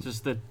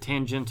the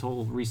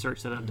tangential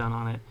research that I've done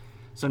on it.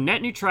 So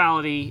net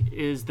neutrality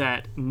is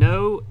that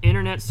no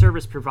internet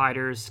service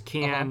providers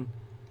can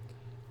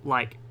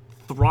like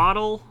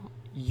throttle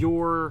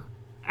your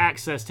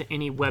access to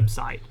any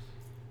website.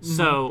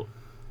 So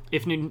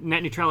if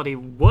net neutrality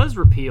was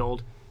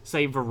repealed,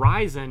 say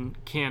Verizon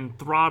can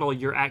throttle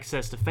your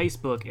access to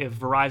Facebook if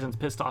Verizon's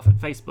pissed off at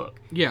Facebook.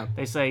 Yeah.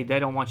 They say they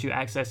don't want you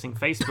accessing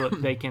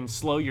Facebook. They can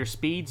slow your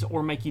speeds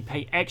or make you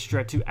pay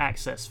extra to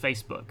access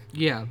Facebook.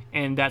 Yeah.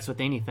 And that's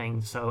with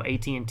anything. So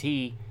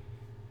AT&T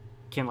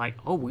can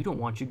we don't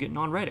want you getting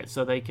on Reddit.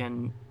 So they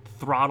can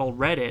throttle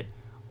Reddit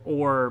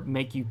or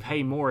make you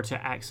pay more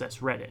to access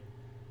Reddit.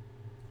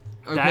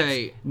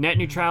 Okay. Net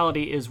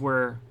neutrality is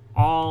where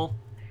all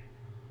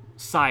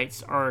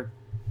sites are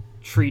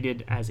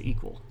treated as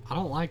equal. I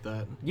don't like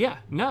that. Yeah,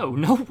 no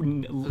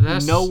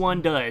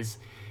one does.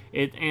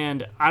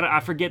 And I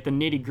forget the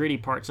nitty gritty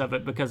parts of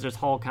it because there's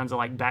all kinds of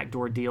like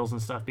backdoor deals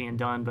and stuff being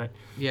done. But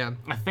Yeah.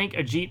 I think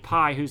Ajit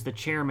Pai, who's the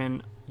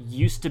chairman,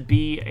 used to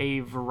be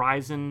a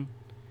Verizon,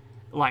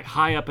 like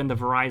high up in the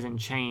Verizon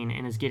chain,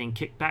 and is getting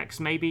kickbacks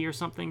maybe or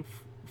something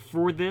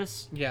for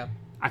this. Yeah.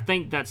 I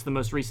think that's the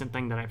most recent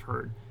thing that I've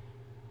heard.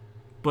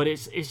 But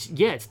it's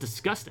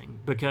disgusting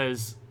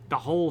because the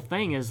whole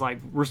thing is like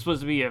we're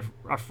supposed to be a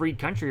free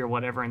country or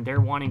whatever, and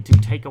they're wanting to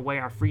take away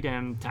our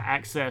freedom to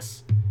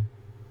access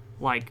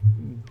like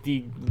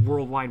the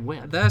World Wide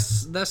Web.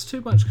 That's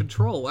too much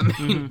control. I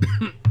mean,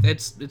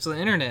 it's the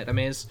internet. I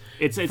mean, it's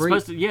free.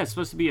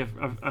 supposed to be a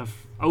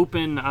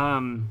open.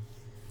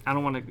 I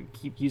don't want to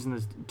keep using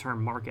this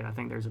term market. I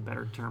think there's a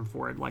better term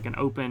for it, like an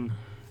open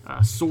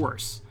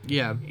source.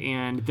 Yeah.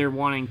 And they're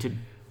wanting to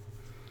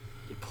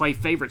play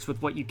favorites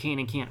with what you can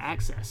and can't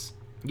access.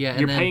 Yeah.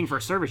 You're paying for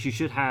a service. You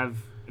should have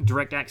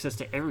direct access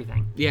to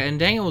everything. Yeah, and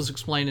Daniel was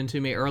explaining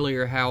to me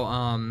earlier how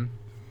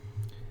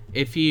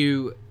if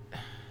you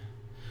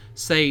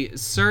say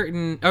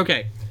certain,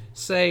 okay,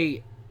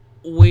 say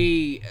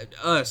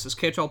us as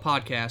Catch All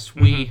Podcast,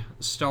 we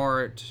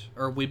start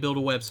or we build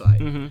a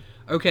website.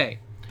 Okay,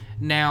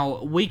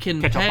 now we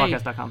can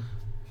CatchAllPodcast.com.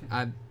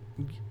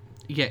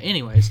 Yeah.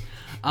 Anyways,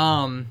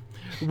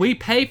 we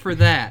pay for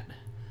that,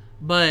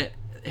 but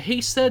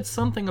he said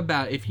something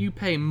about if you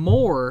pay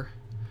more,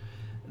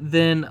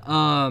 then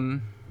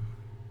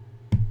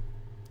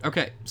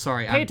okay,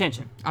 sorry. Pay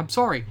attention. I'm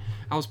sorry.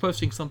 I was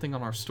posting something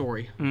on our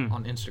story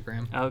on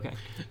Instagram. Oh, okay.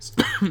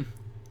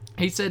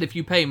 He said if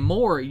you pay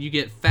more, you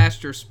get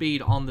faster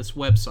speed on this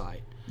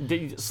website.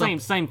 Same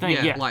thing.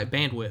 Yeah, like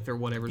bandwidth or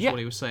whatever is what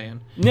he was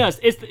saying. No,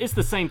 it's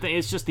the same thing.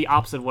 It's just the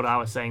opposite of what I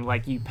was saying.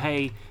 Like you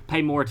pay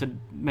more to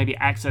maybe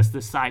access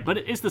this site, but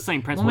it's the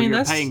same principle. Well, I mean,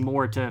 you're paying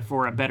more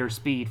for a better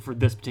speed for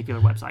this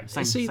particular website.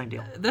 Same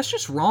deal. That's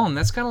just wrong.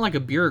 That's kind of like a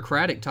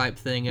bureaucratic type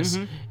thing.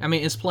 I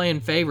mean, it's playing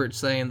favorites,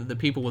 saying that the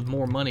people with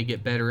more money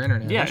get better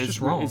internet. Yeah, that's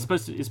just wrong. It's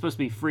supposed to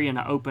be free in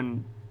an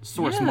open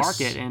source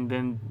market, and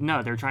then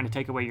no, they're trying to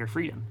take away your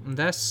freedom.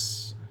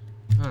 That's.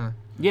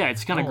 Yeah,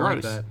 it's kind of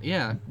gross. Like that.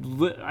 Yeah.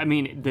 I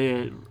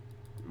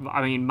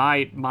mean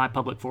my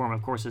public forum,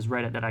 of course, is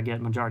Reddit that I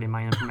get majority of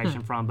my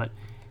information from, but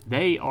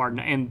they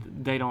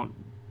don't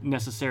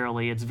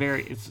necessarily.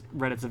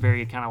 Reddit's a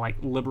very kind of like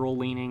liberal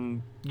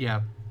leaning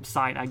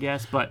site, I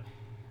guess, but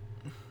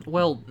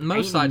well,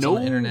 most sites on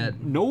the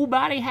internet,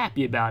 nobody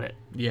happy about it.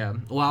 Yeah.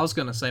 Well, I was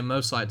gonna say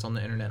most sites on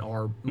the internet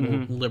are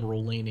more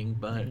liberal leaning,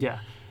 but yeah.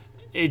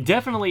 It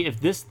definitely, if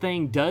this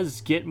thing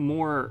does get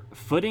more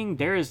footing,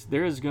 there is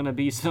going to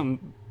be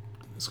some.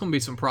 It's going to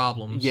be some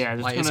problems. Yeah,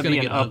 it's going to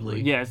get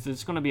ugly. Yeah,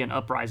 it's going to be an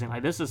uprising.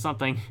 Like this is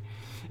something.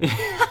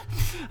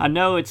 I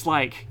know it's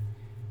like.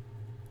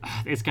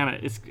 It's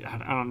kind of.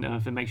 I don't know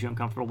if it makes you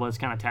uncomfortable, but it's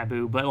kind of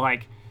taboo. But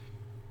like,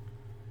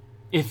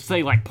 if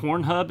say like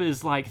Pornhub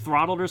is like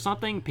throttled or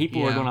something,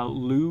 people are going to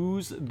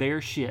lose their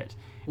shit.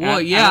 Well,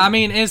 I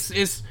mean,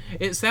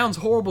 it sounds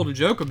horrible to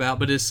joke about,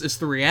 but it's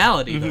the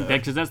reality, though.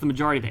 Because that's the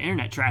majority of the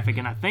internet traffic,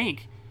 and I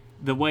think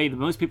the way that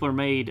most people are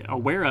made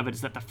aware of it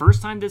is that the first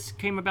time this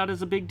came about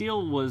as a big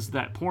deal was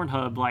that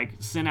Pornhub like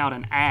sent out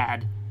an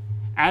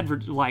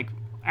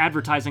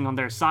advertising on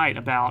their site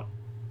about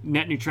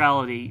net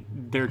neutrality.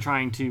 They're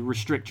trying to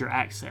restrict your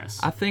access.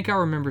 I think I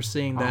remember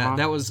seeing that.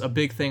 That was a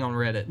big thing on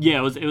Reddit. Yeah,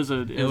 it was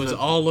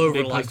all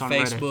over like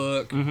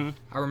Facebook.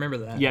 I remember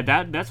that. Yeah,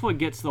 that's what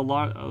gets a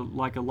lot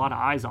of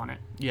eyes on it.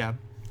 Yeah.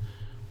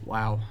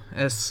 Wow.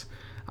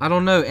 I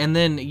don't know. And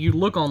then you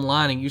look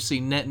online and you see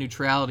net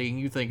neutrality and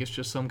you think it's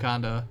just some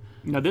kind of.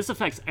 No, this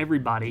affects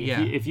everybody.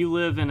 Yeah. If you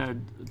live in a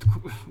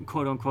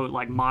quote-unquote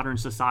like modern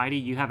society,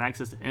 you have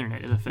access to the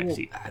internet. It affects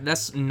you.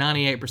 That's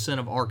 98%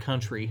 of our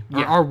country,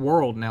 or our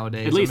world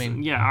nowadays. At least,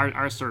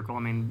 our circle.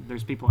 I mean,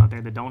 there's people out there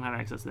that don't have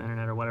access to the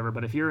internet or whatever,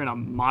 but if you're in a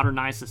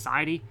modernized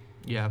society,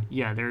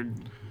 they're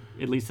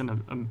at least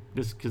in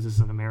this because this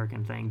is an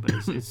American thing, but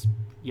it's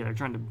they're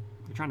trying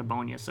to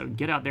bone you. So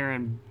get out there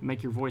and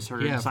make your voice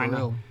heard. Yeah,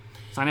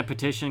 Sign a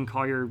petition,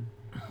 call your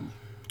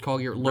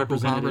local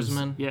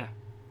congressman. Yeah.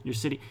 Your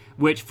city,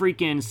 which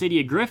freaking city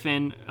of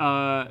Griffin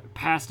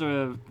passed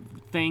a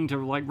thing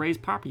to like raise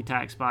property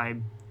tax by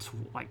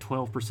like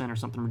 12% or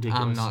something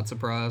ridiculous. I'm not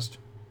surprised.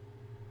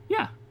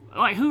 Yeah,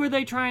 like who are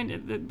they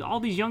trying? All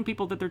these young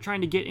people that they're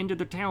trying to get into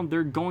their town,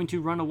 they're going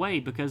to run away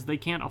because they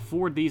can't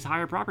afford these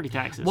higher property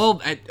taxes.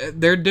 Well,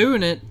 they're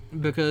doing it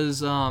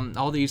because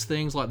all these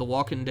things like The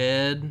Walking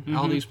Dead,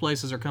 all these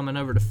places are coming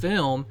over to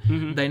film.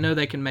 They know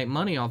they can make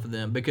money off of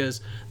them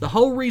because the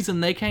whole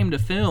reason they came to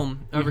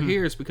film over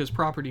here is because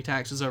property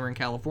taxes over in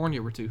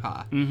California were too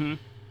high.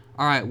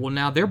 All right, well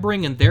now they're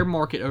bringing their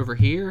market over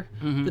here.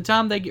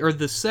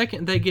 The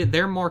second they get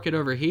their market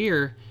over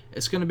here,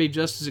 it's going to be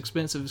just as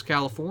expensive as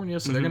California,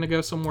 so they're going to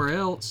go somewhere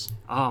else.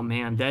 Oh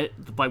man,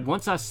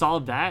 once I saw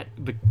that,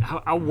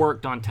 I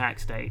worked on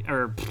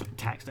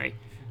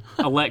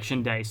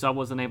election day, so I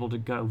wasn't able to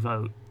go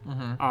vote.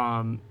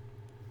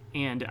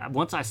 And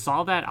once I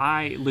saw that,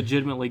 I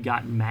legitimately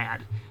got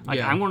mad.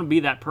 I'm going to be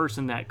that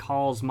person that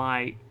calls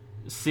my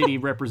city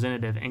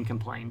representative and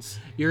complains.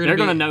 They're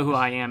going to know who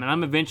I am, and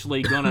I'm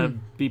eventually going to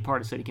be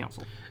part of city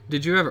council.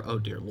 Did you ever? Oh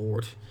dear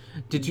Lord!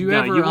 Did you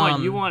ever?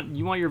 You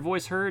want your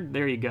voice heard?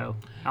 There you go.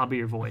 I'll be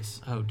your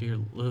voice. Oh dear.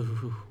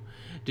 Ooh.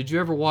 Did you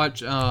ever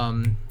watch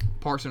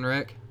Parks and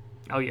Rec?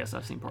 Oh yes,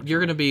 I've seen Parks.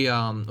 You're gonna be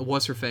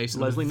what's her face?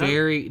 Leslie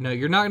Knope? No,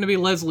 you're not gonna be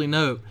Leslie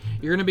Knope.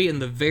 You're gonna be in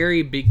the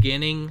very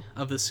beginning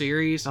of the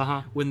series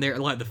when they're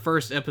like the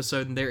first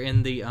episode and they're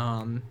in the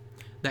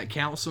that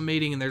council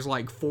meeting and there's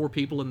like 4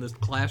 people in this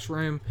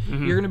classroom.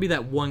 You're gonna be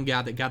that one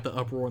guy that got the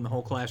uproar in the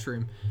whole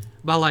classroom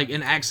by like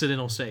an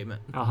accidental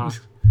statement.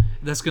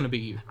 That's going to be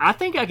you. I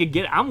think I could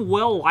I'm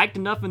well liked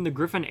enough in the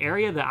Griffin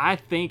area that I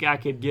think I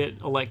could get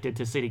elected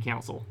to city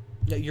council.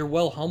 Yeah, you're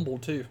well humble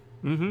too.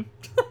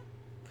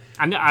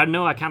 I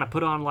know I kind of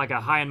put on like a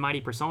high and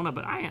mighty persona,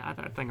 but I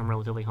think I'm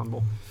relatively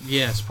humble.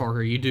 Yes,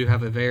 Parker, you do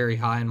have a very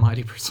high and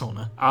mighty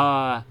persona.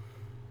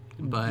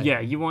 But yeah,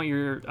 you want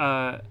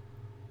your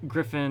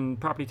Griffin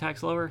property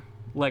tax lower?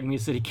 elect me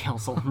to city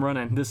council. I'm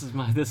running. This is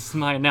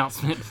my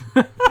announcement.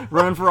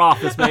 Run for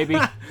office, baby.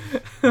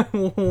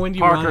 When do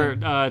you Parker,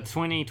 run?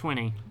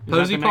 2020.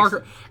 Posey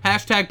Parker.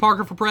 Hashtag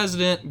Parker for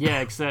president.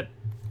 Yeah, except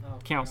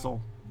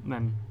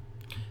councilman.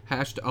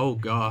 Oh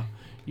god,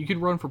 you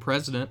could run for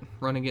president.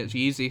 Run against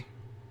Yeezy.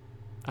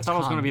 I thought it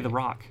was going to be The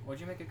Rock. Would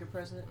you make a good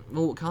president?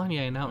 Well,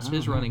 Kanye announced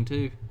his running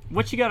too.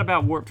 What you got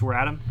about Warped Tour,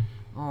 Adam?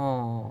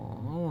 Oh,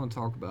 I want to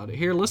talk about it.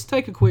 Here, let's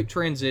take a quick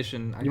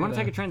transition. You want to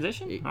take a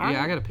transition? Yeah,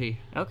 I gotta pee.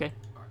 Okay.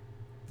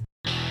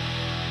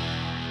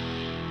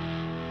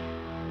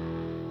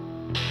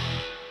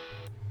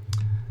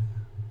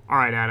 All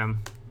right, Adam.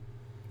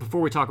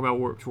 Before we talk about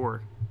Warped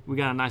Tour, we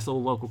got a nice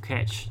little local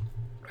catch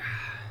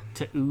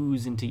to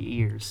ooze into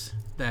your ears.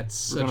 That's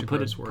such We're a gonna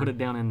gross word. put it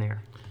down in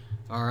there.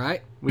 All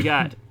right. We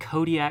got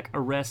Kodiak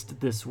Arrest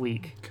this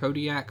week.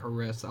 Kodiak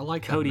Arrest. I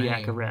like that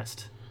Kodiak name.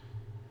 Arrest.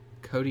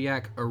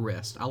 Kodiak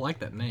Arrest. I like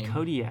that name.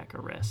 Kodiak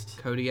Arrest.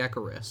 Kodiak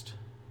Arrest.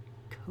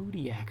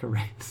 Kodiak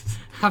Arrest.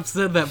 I've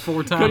said that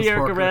 4 times. Kodiak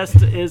Parker.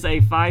 Arrest is a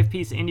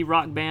 5-piece indie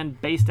rock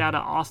band based out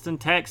of Austin,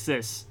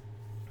 Texas.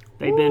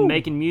 They've been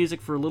making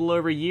music for a little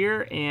over a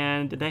year,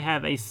 and they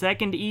have a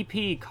second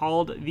EP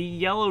called The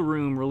Yellow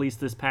Room released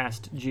this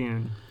past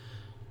June.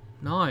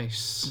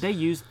 Nice. They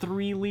used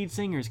 3 lead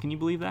singers. Can you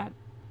believe that?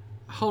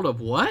 Hold up,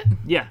 what?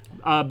 Yeah,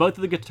 both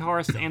of the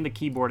guitarists and the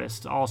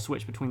keyboardist all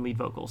switch between lead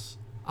vocals.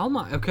 Oh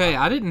my, okay,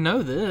 I didn't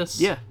know this.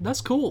 Yeah.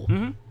 That's cool.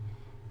 Mm-hmm.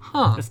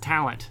 Huh. That's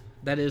talent.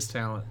 That is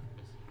talent.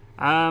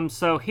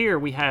 So here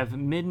we have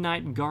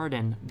Midnight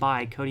Garden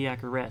by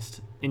Kodiak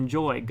Arrest.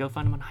 Enjoy. Go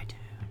find them on iTunes.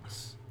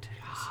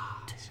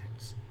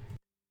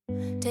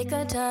 Take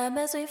our time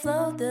as we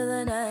float through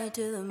the night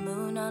to the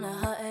moon on a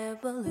hot air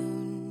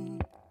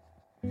balloon.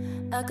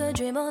 I could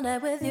dream all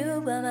night with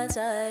you by my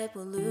side.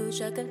 We'll lose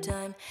track of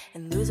time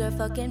and lose our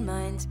fucking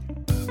minds.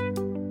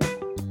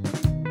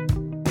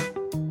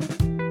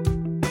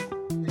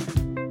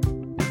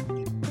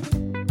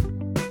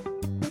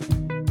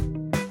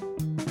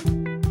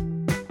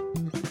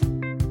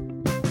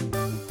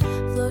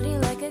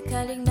 Floating like a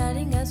kite,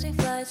 igniting as we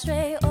fly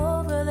straight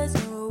over this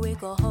new we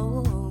call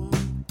home.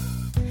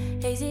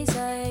 Hazy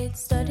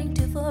sights starting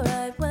to fall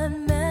right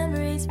when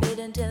memories fade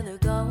until they're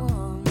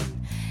gone.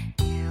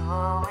 You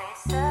always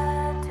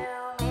said to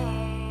me,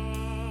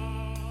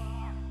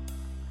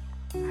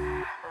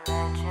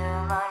 let your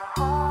mind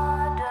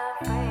wander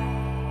free.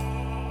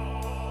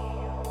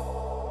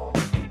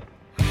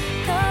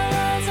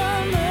 Colors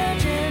are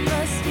merging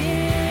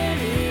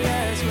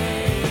mysterious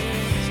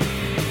ways.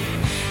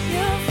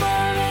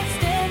 Euphoric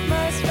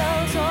stigma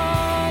spells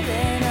all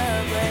in a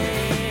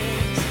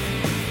blaze.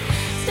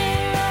 Stay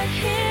right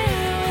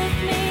here with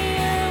me,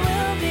 it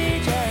will be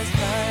just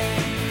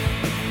fine.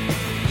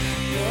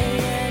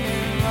 Laying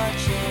and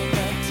watching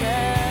the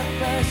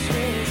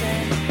tapestries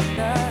in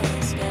the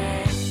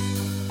sky.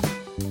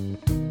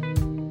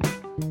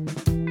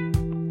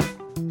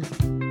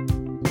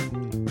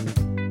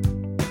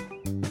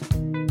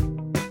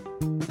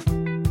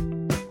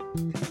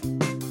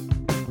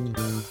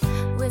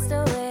 Whisked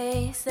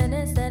away,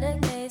 synesthetic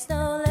maze,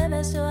 no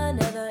limits to a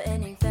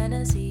never-ending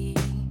fantasy.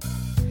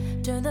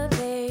 Turn the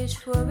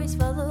page, worries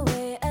fall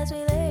away as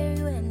we lay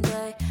you and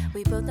I.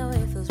 We both know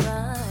it feels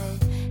right.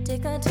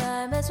 Take our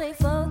time as we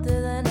float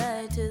through the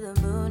night to the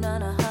moon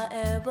on a hot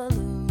air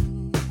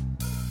balloon.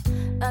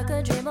 I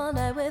could dream all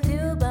night with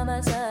you by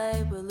my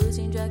side. We're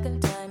losing track of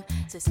time,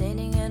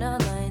 sustaining in our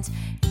minds.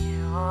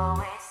 You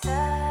always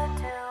said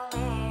to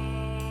me,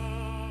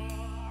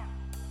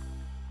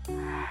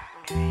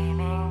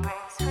 dreaming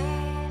brings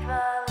sweet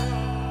relief.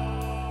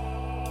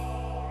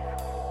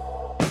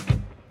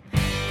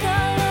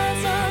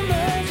 Colors are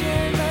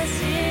merging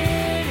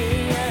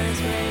mysterious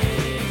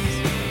ways.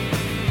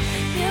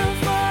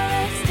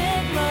 Euphoric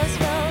stigma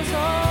spells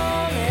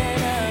all in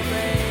a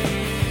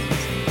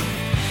blaze.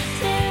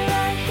 Stay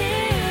right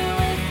here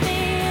with me,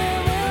 it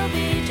will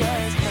be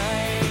just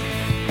fine.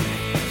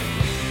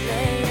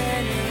 Laying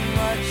and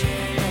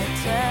watching the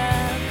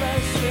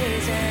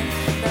tapestries in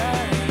the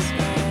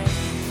sky.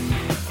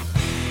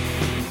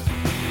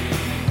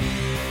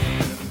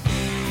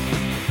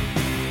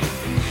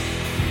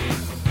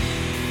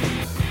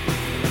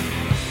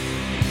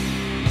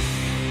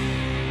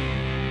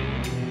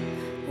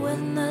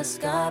 When the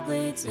sky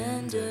bleeds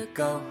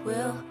indigo,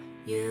 will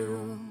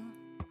you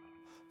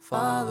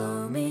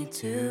follow me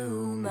to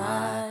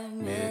my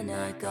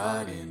midnight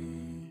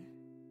garden?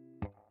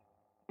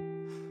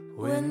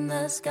 When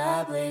the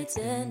sky bleeds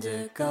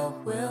indigo,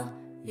 will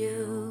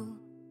you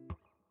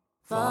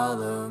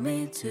follow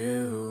me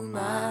to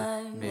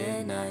my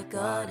midnight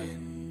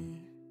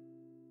garden?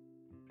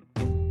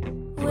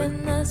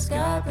 When the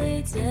sky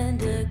bleeds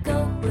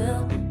indigo,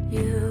 will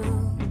you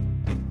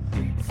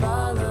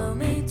follow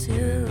me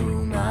to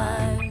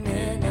my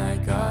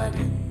midnight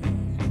garden?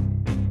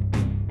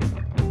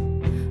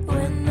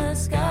 When the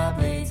sky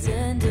bleeds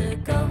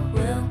indigo,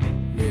 will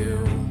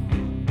you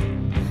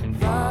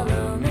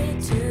follow me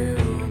to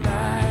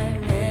my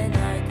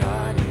midnight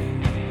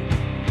garden?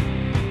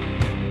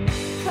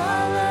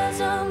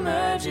 Colors are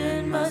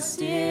merging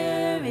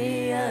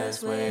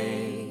mysterious ways.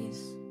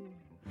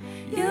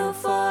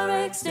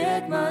 euphoric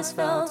stigmas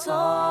fell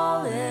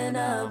tall in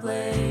a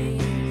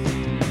blaze.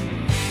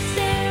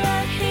 Stay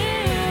right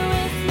here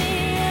with me,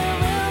 it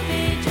will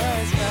be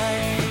just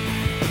fine.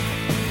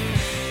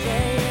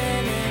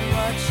 Laying and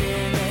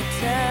watching the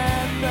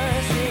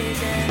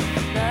tapestries in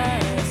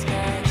the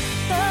sky.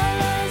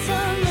 Colors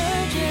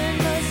emerge in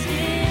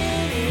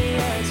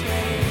mysterious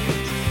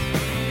ways.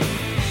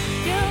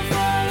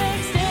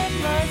 Euphoric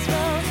stigmas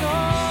fell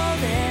tall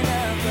in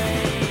a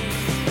blaze.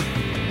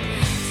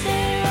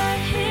 Stay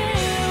right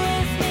here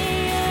with me,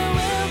 it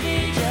will be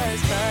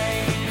just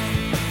fine.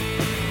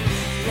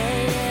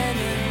 Laying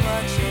and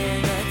watching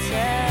the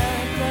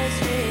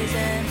tapestries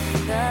in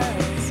the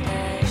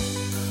sky.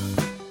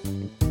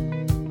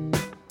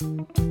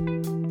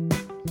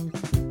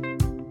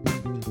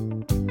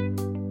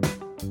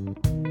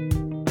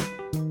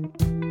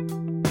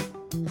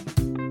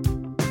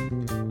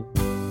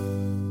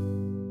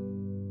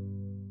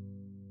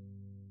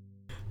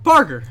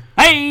 Parker.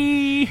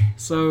 Hey,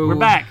 So we're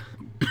back.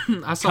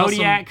 I saw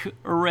Kodiak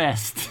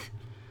Arrest.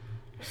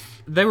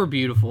 They were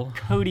beautiful.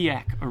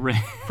 Kodiak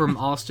Arrest. From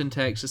Austin,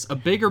 Texas. A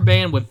bigger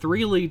band with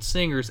 3 lead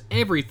singers.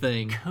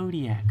 Everything.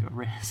 Kodiak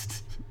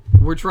Arrest.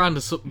 We're trying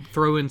to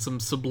throw in some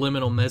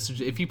subliminal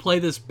messages. If you play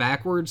this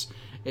backwards,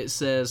 it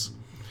says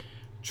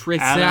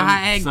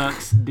Adam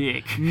sucks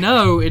dick.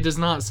 No, it does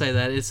not say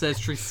that. It says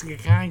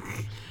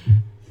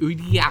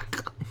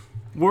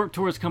Warped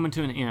Tour is coming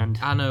to an end.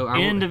 I know.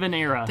 End of an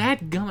era.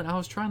 Dadgummit, I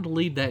was trying to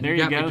lead that. And There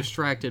you you got go. me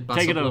distracted by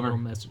Take it subliminal over.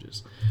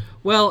 messages.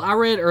 Well, I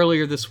read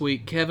earlier this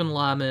week Kevin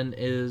Lyman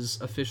is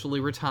officially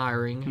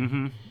retiring,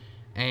 Mm-hmm.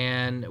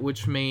 and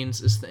which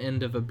means it's the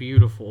end of a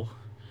beautiful,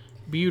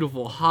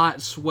 beautiful,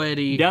 hot,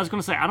 sweaty. Yeah, I was going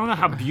to say, I don't know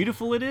how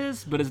beautiful it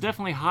is, but it's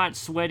definitely hot,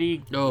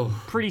 sweaty, Oh,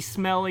 pretty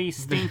smelly,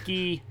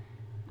 stinky.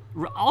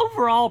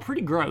 Overall,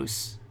 pretty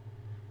gross.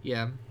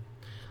 yeah,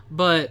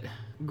 but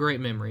great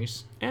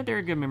memories. Yeah, there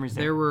are good memories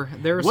there. There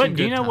were some What good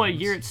do you know? What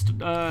times.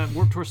 year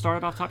Warped Tour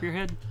started off the top of your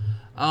head?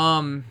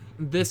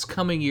 This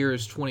coming year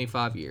is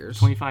 25 years.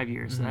 25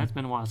 years. So that's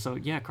been a while. So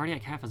yeah,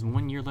 Cardiac Half has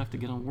 1 year left to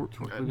get on Warped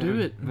Tour. We Do better-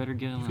 it. Better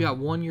get on. We got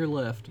 1 year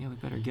left. Yeah, we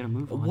better get a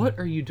move on. What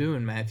are you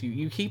doing, Matthew?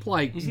 You keep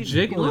like He's a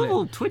jiggling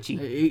little it. twitchy.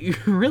 You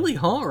really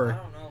are. I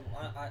don't know.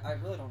 I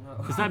really don't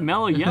know. Is that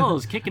mellow yellow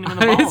is kicking him in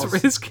the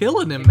balls? It's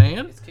killing him,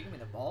 man. It's kicking me in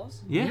the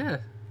balls? Yeah.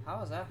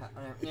 How is that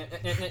happening?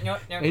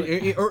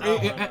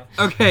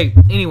 Okay.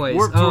 Anyways,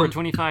 Warped Tour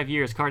 25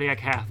 years, Cardiac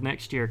Half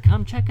next year.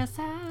 Come check us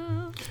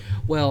out.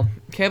 well,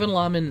 Kevin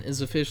Lyman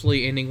is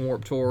officially ending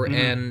Warped Tour, Mm-hmm.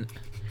 and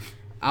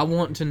I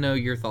want to know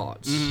your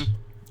thoughts.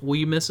 Will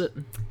you miss it?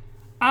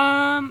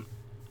 Yeah,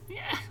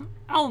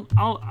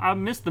 I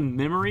miss the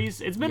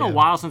memories. It's been a Yeah.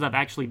 while since I've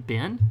actually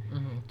been,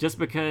 just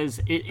because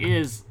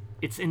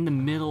it's in the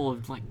middle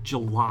of like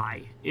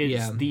July. It's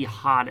Yeah. the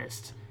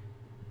hottest,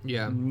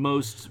 Yeah.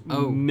 most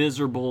Oh.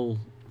 miserable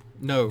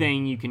No.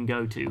 thing you can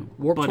go to.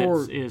 Warped but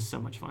Tour- it is so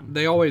much fun.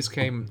 They always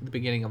came the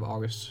beginning of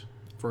August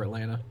for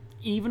Atlanta.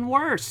 Even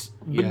worse,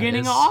 Yeah,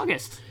 beginning of it's-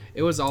 August.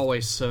 It was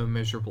always so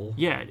miserable.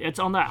 Yeah, it's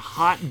on that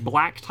hot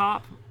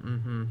blacktop,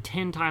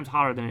 10 times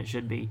hotter than it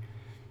should be.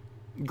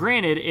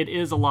 Granted, it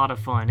is a lot of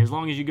fun as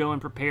long as you go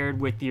in prepared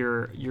with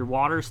your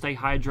water, stay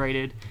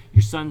hydrated,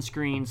 your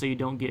sunscreen so you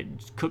don't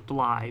get cooked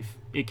alive.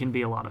 It can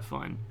be a lot of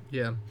fun.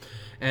 Yeah.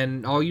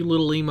 And all you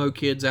little emo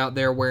kids out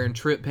there wearing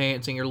trip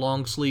pants and your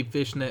long sleeve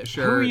fishnet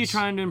shirts. Who are you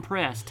trying to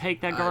impress?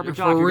 Take that garbage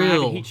for off. You're gonna have a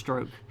real. heat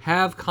stroke.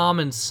 Have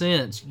common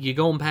sense. You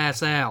gonna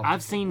pass out.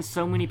 I've seen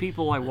so many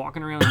people like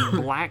walking around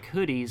in black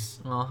hoodies.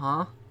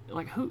 Uh-huh.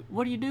 Like, who?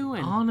 What are you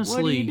doing? what are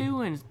Honestly. you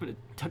doing?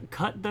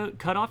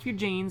 Cut off your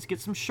jeans. Get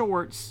some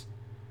shorts.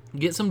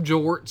 Get some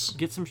jorts.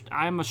 Get some.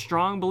 I'm a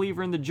strong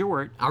believer in the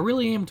jort, I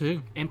really am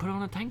too. and put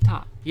on a tank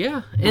top.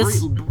 Yeah.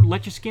 It's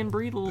Let your skin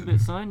breathe a little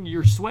bit, son.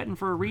 You're sweating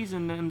for a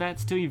reason, and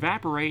that's to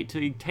evaporate,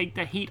 to take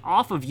the heat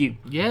off of you.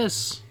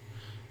 yes.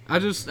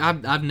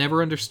 I've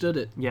never understood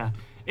it. Yeah,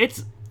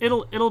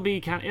 it'll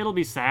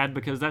be sad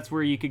because that's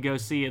where you could go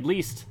see, at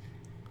least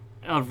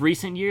of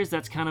recent years,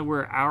 that's kind of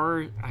where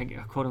our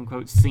quote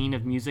unquote scene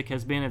of music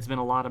has been. It's been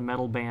a lot of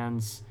metal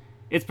bands.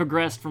 It's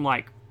progressed from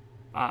like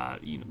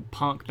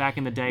punk back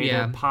in the day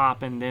Yeah. to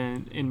pop, and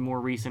then in more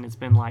recent it's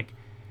been like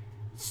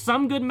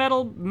some good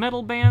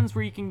metal bands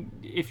where you can,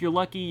 if you're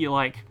lucky, you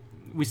like.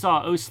 We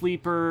saw O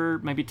Sleeper,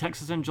 maybe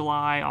Texas in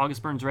July,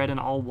 August Burns Red in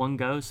all one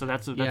go. So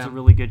that's a Yeah.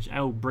 really good.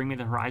 Bring Me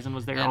the Horizon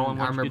was there And all in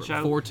I one remember good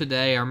show. For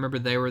Today, I remember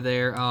they were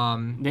there.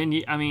 Then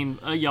you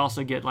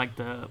also get like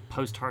the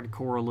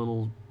post-hardcore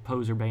little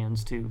poser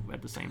bands too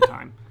at the same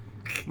time,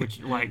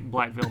 which like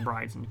Black Veil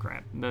Brides and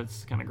crap.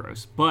 That's kind of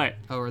gross, but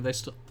Oh, are they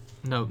still?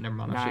 No, never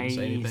mind. I shouldn't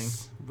say anything.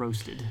 nice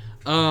roasted.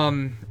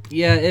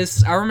 Yeah,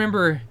 I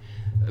remember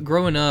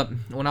growing up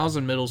when I was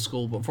in middle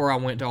school. Before I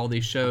went to all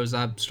these shows,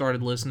 I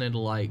started listening to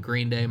like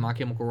Green Day, My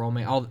Chemical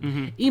Romance, all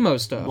the emo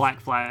stuff. Black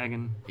Flag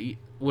and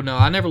Well, no,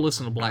 I never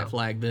listened to Black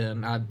Flag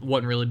then. I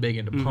wasn't really big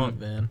into punk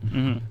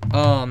then.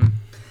 Mm-hmm.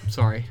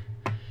 Sorry.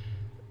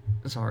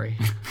 Sorry.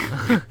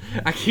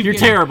 I keep You're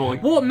getting- terrible.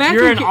 Well,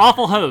 Matthew, You're an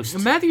awful host.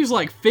 Matthew's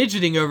like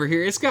fidgeting over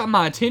here. It's got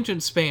my attention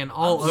span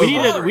all over. We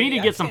need to Sorry,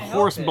 I get some can't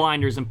horse help it.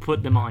 blinders and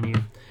put them on you.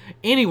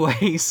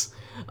 Anyways,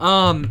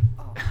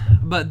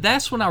 but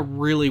that's when I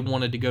really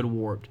wanted to go to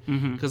Warped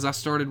because I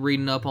started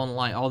reading up on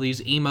like all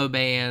these emo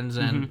bands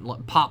and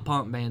like, pop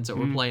punk bands that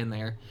were playing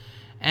there.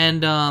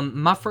 And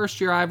my first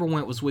year I ever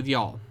went was with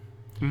y'all.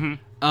 God,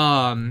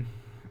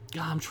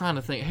 I'm trying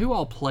to think who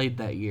all played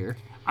that year.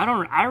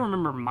 I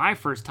remember my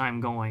first time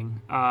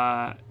going.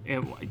 I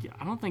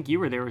don't think you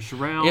were there. It was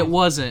Sherelle. It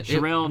wasn't.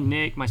 Sherelle,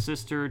 Nick, my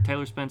sister,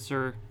 Taylor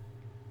Spencer.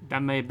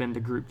 That may have been the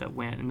group that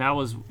went, and that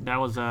was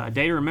A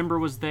Day to Remember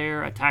was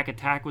there.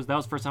 Attack was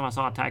the first time I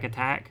saw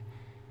Attack.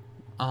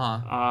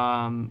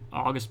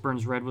 August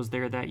Burns Red was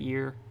there that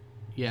year.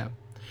 Yeah.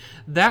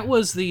 That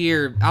was the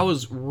year I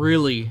was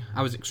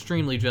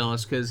extremely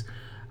jealous because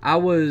I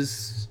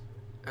was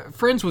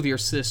friends with your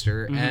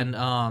sister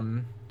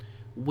and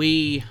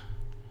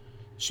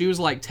she was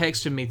like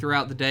texting me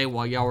throughout the day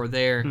while y'all were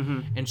there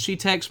and she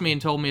texted me and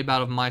told me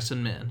about Of Mice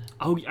and Men.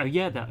 Oh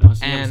yeah,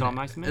 And saw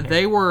Mice and Men.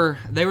 they were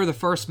the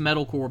first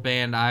metalcore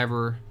band I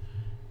ever,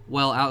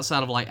 well,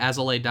 outside of like As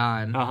I Lay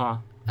Dying, I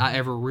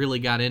ever really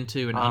got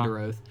into in Under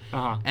Oath.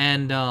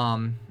 And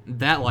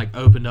that like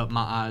opened up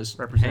my eyes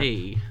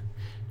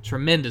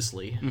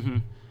tremendously.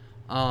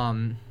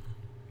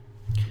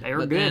 They were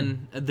But good.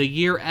 then the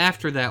year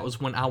after that was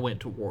when I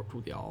went to Warped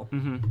with y'all.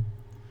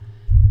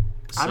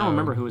 I don't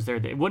remember who was there.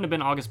 It wouldn't have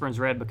been August Burns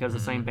Red because the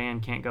same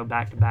band can't go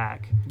back to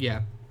back.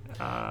 Yeah.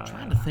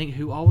 Trying to think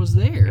who all was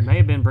there. It may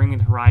have been Bring Me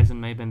the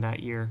Horizon. May have been that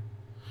year.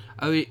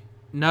 Oh,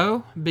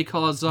 no,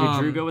 because Did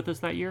Drew go with us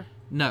that year?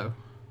 No.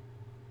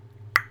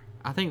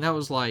 I think that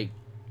was like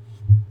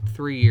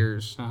 3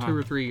 years, 2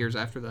 or 3 years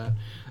after that.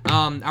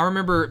 I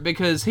remember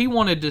because he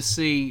wanted to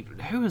see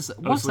what's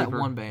that Sleeper.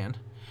 one band?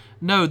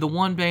 No, the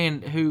one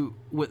band who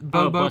with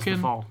Bo Bless the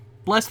Boken. Fall.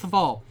 Bless the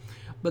Fall.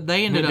 But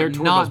they ended Their up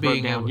tour not bus broke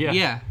being down, able.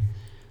 yeah.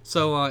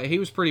 So he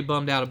was pretty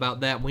bummed out about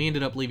that. We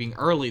ended up leaving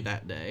early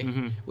that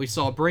day. We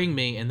saw Bring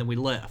Me, and then we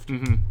left.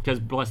 Because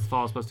Bless the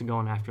Fall was supposed to go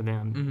on after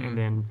them, and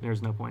then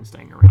there's no point in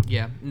staying around.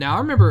 Yeah. Now I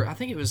remember. I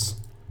think it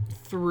was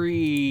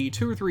 2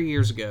 or 3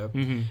 years ago.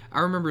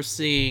 I remember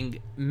seeing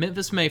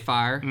Memphis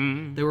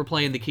Mayfire. They were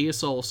playing the Kia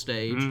Soul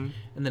stage, and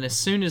then as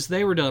soon as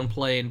they were done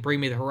playing,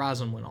 Bring Me the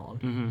Horizon went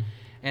on.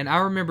 And I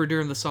remember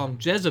during the song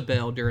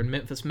Jezebel during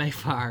Memphis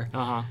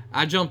Mayfire,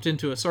 I jumped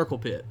into a circle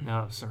pit.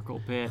 Oh, Circle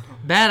Pit.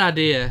 Bad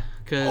idea,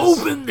 because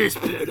Open this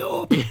pit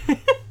up.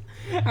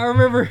 I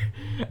remember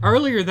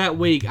earlier that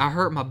week I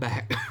hurt my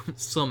back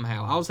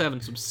somehow. I was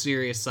having some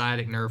serious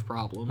sciatic nerve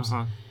problems.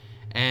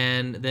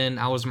 And then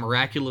I was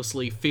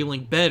miraculously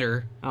feeling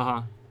better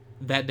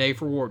that day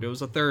for Warped. It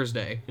was a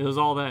Thursday. It was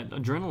all that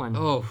adrenaline.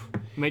 Oh.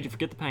 Made you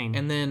forget the pain.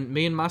 And then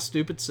me and my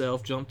stupid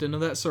self jumped into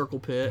that circle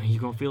pit.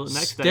 You're going to feel it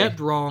next day. Stepped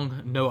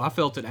wrong. No, I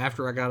felt it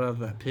after I got out of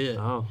that pit.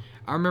 Oh.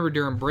 I remember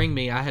during Bring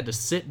Me, I had to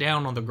sit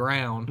down on the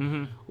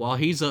ground while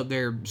he's up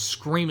there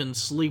screaming,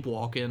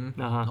 sleepwalking.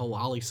 Oh,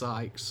 Ollie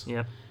Sykes.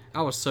 Yep.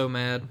 I was so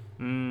mad.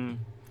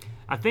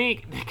 I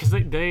think, because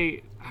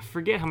I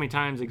forget how many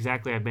times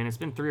exactly I've been. It's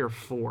been 3 or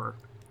 4.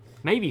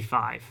 Maybe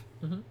 5.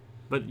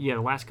 But yeah,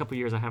 the last couple of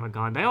years I haven't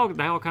gone. They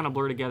all kind of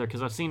blur together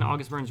because I've seen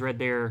August Burns Red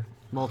there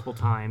multiple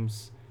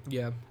times.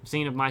 Yeah. I've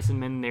seen Of Mice and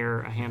Men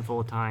there a handful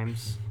of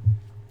times.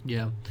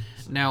 Yeah.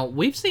 Now,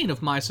 we've seen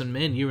Of Mice and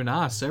Men, you and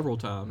I, several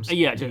times.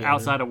 Yeah, just together.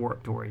 outside of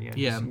Warped Tour. Yeah.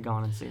 Yeah. Just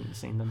gone and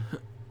seen them.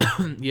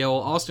 Yeah, well,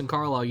 Austin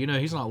Carlisle,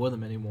 he's not with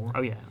them anymore.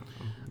 Oh, yeah.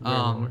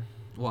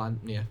 Well,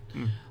 yeah.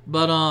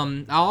 But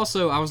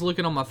I was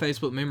looking on my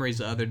Facebook memories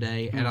the other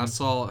day, and I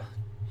saw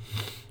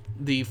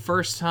the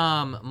first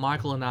time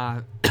Michael and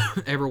I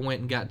ever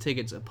went and got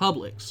tickets at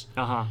Publix.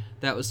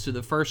 That was to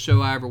the first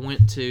show I ever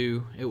went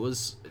to.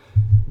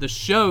 The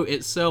show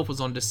itself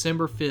was on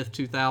December 5th,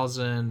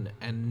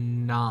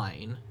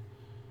 2009.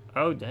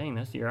 Oh, dang.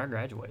 That's the year I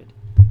graduated.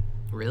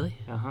 Really?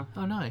 Uh-huh.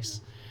 Oh,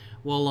 nice.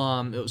 Well,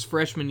 it was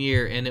freshman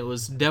year, and it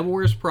was Devil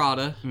Wears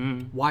Prada,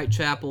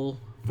 Whitechapel,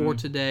 For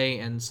Today,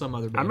 and some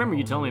other band. I remember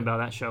you telling me about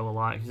that show a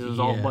lot because it was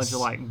all a bunch Yes. of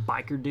like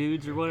biker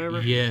dudes or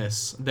whatever.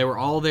 Yes, they were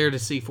all there to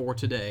see For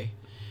Today.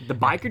 The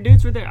biker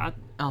dudes were there.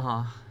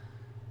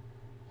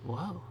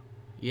 Whoa.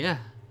 Yeah,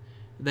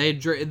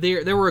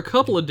 there were a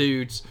couple of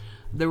dudes.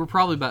 They were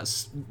probably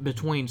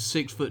between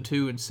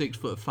 6'2" and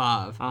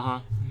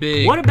 6'5".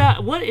 Big.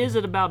 What is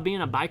it about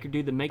being a biker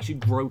dude that makes you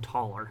grow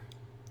taller?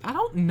 I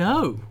don't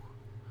know.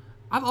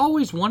 I've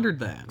always wondered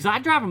that. Because I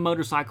drive a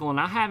motorcycle and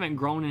I haven't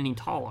grown any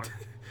taller.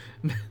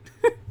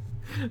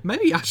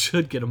 Maybe I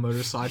should get a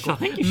motorcycle. I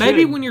think you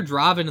Maybe should. when you're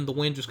driving and the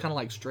wind just kind of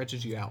like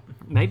stretches you out.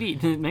 Maybe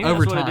that's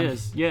Over what time. it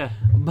is. Yeah.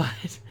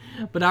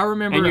 But I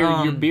remember And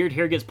your beard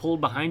hair gets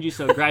pulled behind you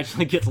so it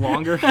gradually gets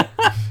longer.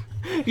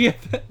 Yeah,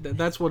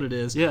 that's what it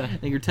is. Yeah.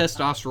 And your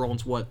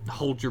testosterone's what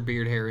holds your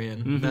beard hair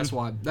in. That's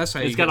how you It's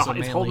get so it's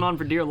manly. holding on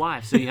for dear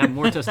life, so you have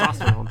more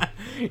testosterone.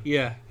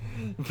 Yeah.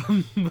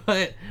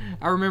 But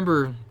I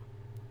remember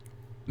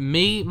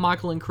me,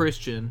 Michael, and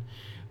Christian,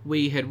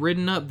 we had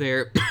ridden up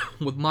there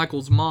with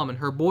Michael's mom and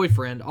her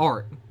boyfriend,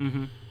 Art.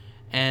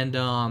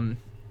 And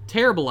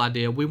terrible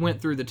idea. We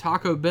went through the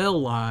Taco Bell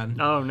line.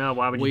 Oh no!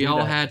 Why would you We do all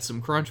that? had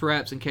some Crunch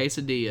Wraps and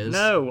quesadillas.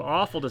 No,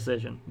 awful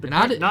decision. And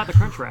Not the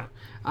Crunch Wrap.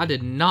 I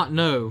did not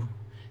know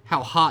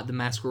how hot the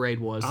Masquerade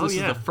was. Oh, This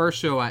yeah. is the first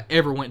show I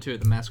ever went to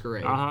at the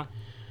Masquerade. Uh-huh.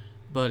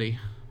 Buddy,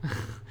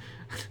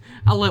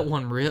 I let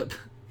one rip,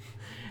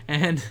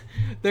 and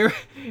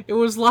it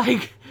was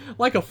like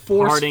a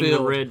force Parting the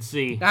field. Red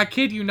Sea. I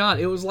kid you not,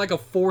 it was like a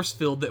force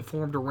field that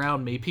formed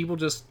around me. People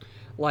just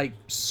like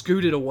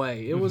scooted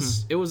away. It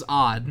was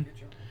odd.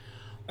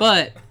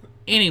 But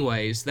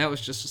anyways, that was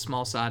just a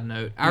small side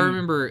note. I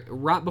remember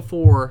right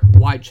before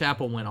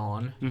Whitechapel went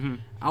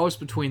on, I was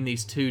between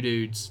these two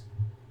dudes,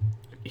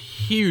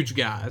 huge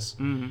guys,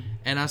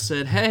 and I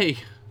said, "Hey,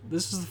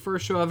 this is the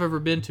first show I've ever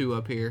been to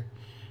up here."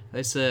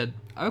 They said,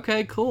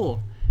 "Okay,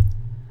 cool."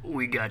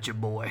 We got you,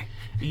 boy.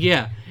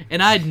 Yeah,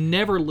 and I had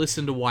never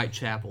listened to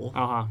Whitechapel.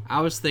 Uh-huh.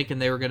 I was thinking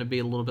they were going to be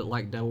a little bit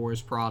like Devil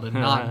Wears Prada,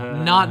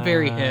 not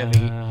very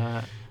heavy.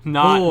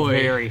 Not Boy.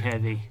 very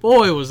heavy.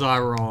 Boy, was I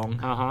wrong.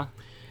 Uh-huh.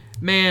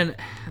 Man,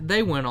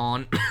 they went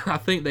on. I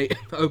think they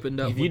opened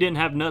up. If you didn't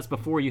have nuts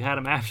before, you had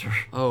them after.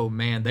 Oh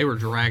man, they were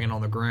dragging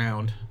on the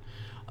ground.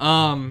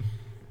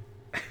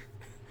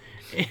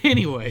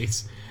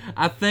 Anyways,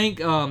 I think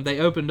they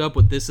opened up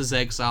with "This Is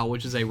Exile,"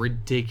 which is a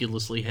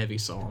ridiculously heavy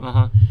song.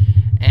 Uh-huh.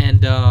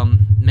 And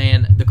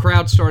man, the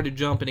crowd started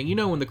jumping, and you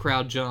know when the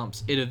crowd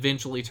jumps, it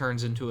eventually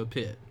turns into a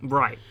pit.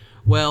 Right.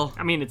 Well,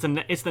 I mean, it's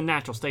the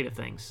natural state of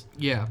things.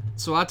 yeah.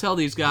 So I tell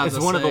these guys,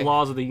 It's one of the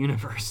laws of the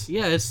universe.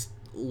 Yeah, it's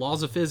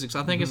laws of physics.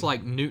 I think it's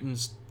like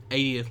Newton's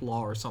 80th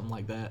law or something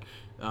like that.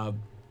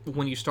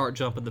 When you start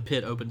jumping, the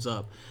pit opens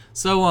up.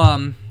 So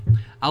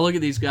I look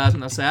at these guys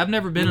and I say, I've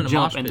never been in a mosh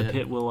Jump and pit. the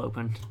pit will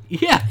open.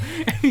 Yeah,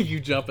 you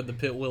jump and the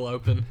pit will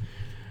open.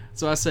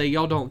 So I say,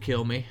 y'all don't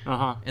kill me.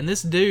 Uh-huh. And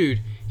this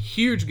dude,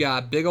 huge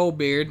guy, big old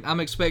beard, I'm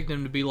expecting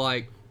him to be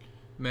like,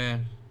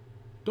 man,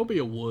 don't be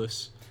a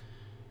wuss.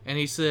 And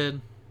he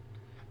said,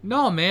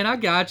 no, man, I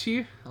got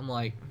you. I'm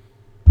like,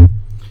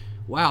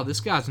 wow, this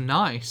guy's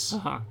nice.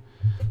 Uh-huh.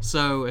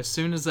 So as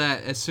soon as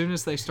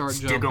they start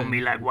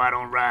jumping, like white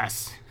on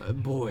rice.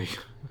 Boy,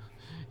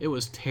 it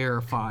was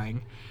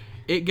terrifying.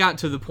 It got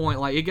to the point,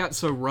 like, it got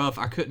so rough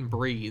I couldn't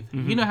breathe.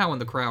 You know how when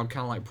the crowd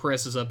kind of like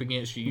presses up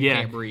against you, you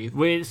can't breathe.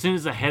 Wait, as soon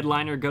as the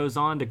headliner goes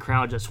on, the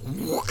crowd just.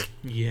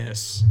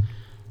 Yes,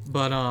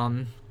 but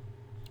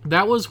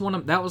that was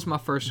my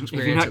first experience.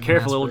 If you're at not the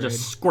careful, it'll Masquerade.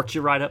 just squirt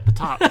you right up the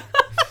top.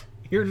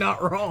 You're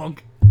not wrong.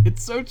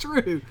 It's so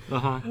true.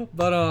 Uh-huh.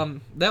 But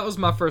that was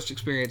my first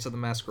experience of the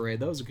Masquerade.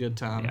 That was a good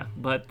time. Yeah,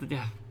 but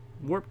yeah,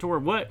 Warped Tour.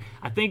 What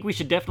I think we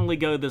should definitely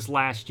go this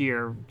last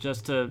year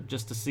just to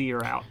see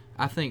her out.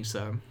 I think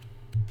so.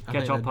 I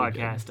Catch think All that'd be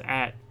good. Podcast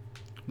at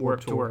Warped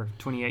Warped Tour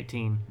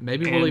 2018.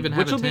 Maybe we'll even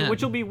have a tent.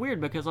 Which will be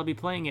weird because I'll be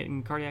playing it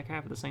in Cardiac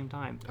Half at the same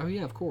time. Oh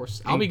yeah, of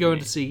course. I'll be going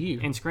to see you.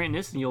 In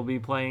Scranton, you'll be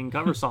playing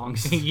cover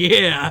songs.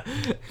 Yeah,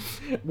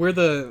 we're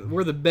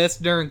the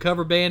best darn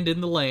cover band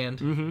in the land.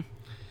 Mm-hmm.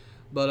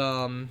 But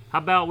How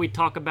about we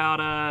talk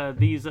about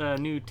these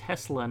new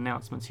Tesla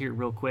announcements here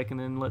real quick, and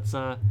then let's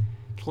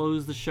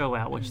close the show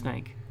out. What you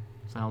think?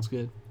 sounds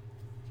good.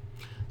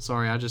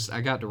 Sorry, I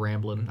got to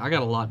rambling. I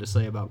got a lot to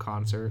say about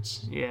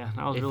concerts. Yeah,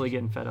 I was really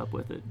getting fed up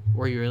with it.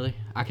 Were you really?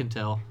 I can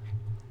tell.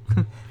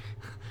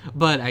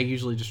 But I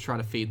usually just try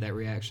to feed that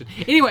reaction.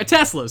 Anyway,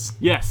 Teslas.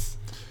 Yes.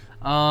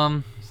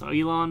 So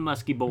Elon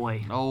Muskie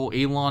boy. Oh,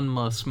 Elon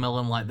Musk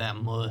smelling like that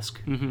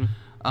musk. Mm-hmm.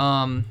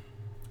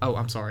 Oh,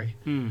 I'm sorry.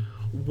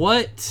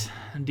 What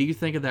do you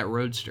think of that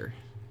Roadster?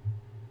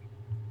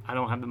 I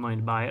don't have the money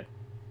to buy it.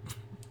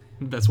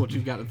 That's what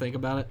you've got to think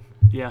about it?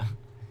 Yeah.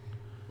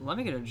 Let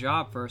me get a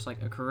job first,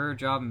 like a career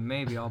job, and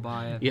maybe I'll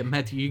buy it. Yeah,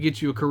 Matthew, you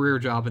get you a career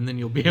job and then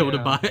you'll be able to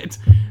Yeah. buy it.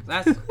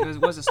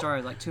 What's it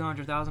started, like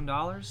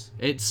 $200,000?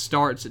 It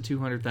starts at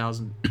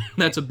 $200,000.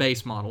 That's a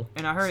base model.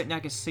 And I heard it now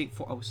can seat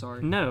four. Oh,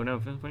 sorry. No.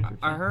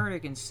 I heard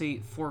it can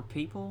seat 4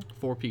 people.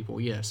 4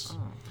 people, yes.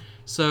 Oh.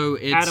 So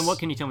it's... Adam, what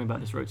can you tell me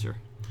about this Roadster?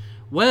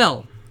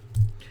 Well,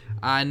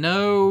 I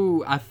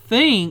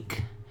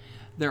think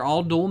they're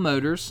all dual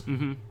motors.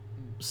 Mm-hmm.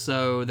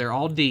 So they're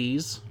all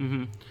D's.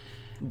 Mm-hmm.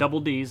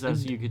 Double D's,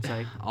 as you could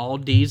say. All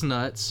D's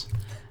nuts.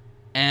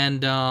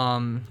 And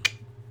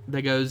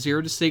they go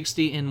 0 to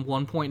 60 in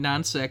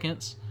 1.9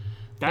 seconds.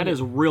 That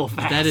is real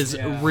fast. That is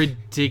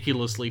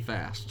ridiculously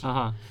fast.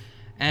 Uh-huh.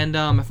 And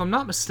if I'm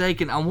not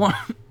mistaken, I want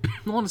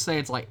to say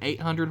it's like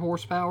 800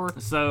 horsepower.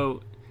 So,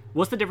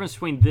 what's the difference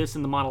between this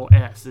and the Model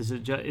S? Is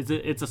it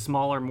it's a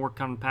smaller, more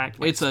compact,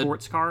 like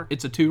sports car?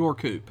 It's a 2-door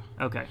coupe.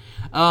 Okay.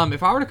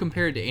 If I were to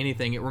compare it to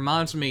anything, it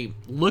reminds me,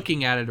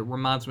 looking at it, it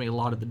reminds me a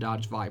lot of the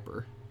Dodge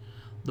Viper.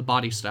 The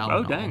body style.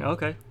 Oh, dang.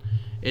 Okay.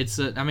 It's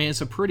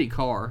a pretty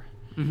car.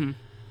 Mm-hmm.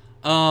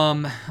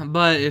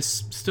 But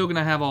it's still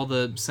gonna have all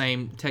the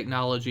same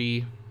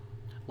technology,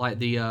 like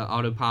the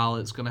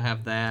autopilot's gonna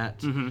have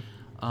that.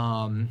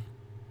 Mm-hmm.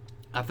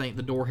 I think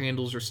the door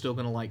handles are still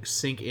gonna like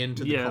sink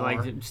into the car. Yeah,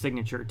 like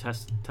signature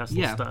Tesla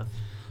stuff.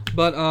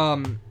 But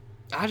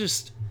I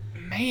just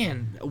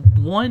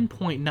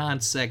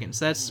 1.9 seconds.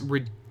 That's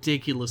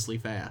ridiculously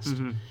fast.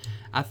 Mm-hmm.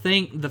 I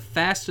think the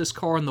fastest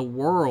car in the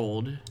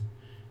world.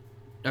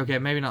 Okay,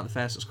 maybe not the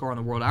fastest car in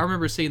the world. I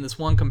remember seeing this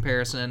one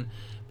comparison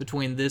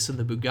between this and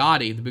the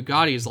Bugatti. The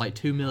Bugatti is like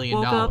 $2 million.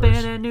 Woke up in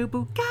a new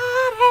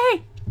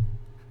Bugatti.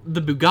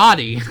 The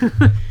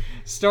Bugatti,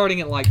 starting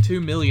at like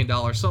 $2 million,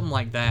 something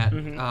like that.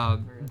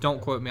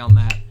 Don't quote me on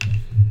that.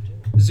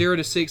 0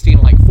 to 60 in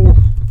like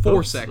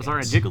four seconds.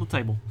 Sorry, I jiggled the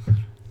table.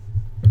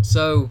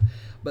 So,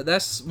 but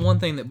that's one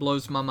thing that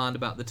blows my mind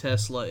about the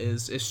Tesla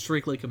is it's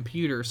strictly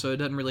computer, so it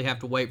doesn't really have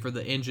to wait for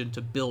the engine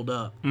to build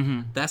up.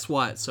 That's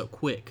why it's so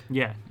quick.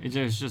 Yeah,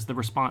 it's just the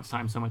response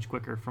time so much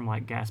quicker from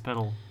like gas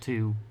pedal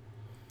to,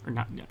 or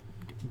not,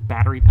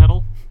 battery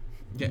pedal.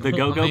 Yeah, The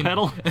go-go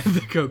pedal?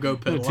 The go-go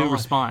pedal. To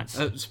response.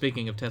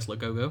 Speaking of Tesla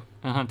go-go.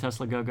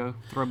 Tesla go-go.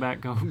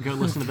 Throwback, go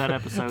listen to that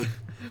episode.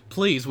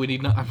 Please, we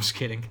need not. I'm just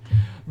kidding.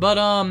 But,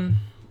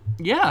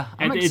 yeah,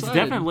 I'm excited. It's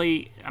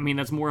definitely, I mean,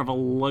 that's more of a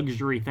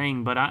luxury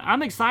thing, but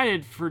I'm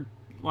excited for,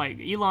 like,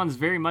 Elon's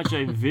very much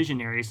a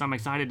visionary, so I'm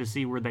excited to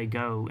see where they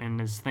go,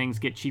 and as things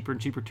get cheaper and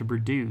cheaper to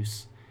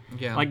produce.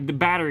 Yeah. Like, the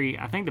battery,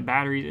 I think the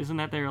battery, isn't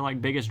that their, like,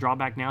 biggest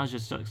drawback now is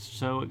just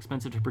so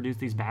expensive to produce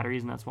these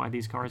batteries, and that's why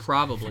these cars...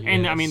 Probably,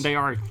 And, yes. I mean, they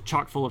are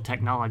chock full of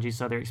technology,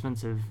 so they're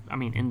expensive, I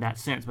mean, in that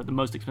sense, but the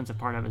most expensive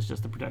part of it is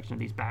just the production of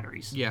these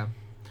batteries. Yeah.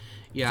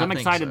 Yeah, So I'm I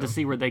think excited so. to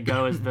see where they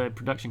go as the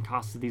production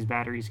costs of these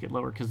batteries get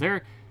lower, because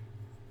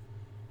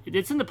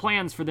it's in the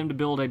plans for them to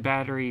build a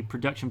battery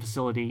production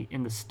facility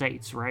in the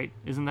States, right?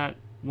 Isn't that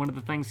one of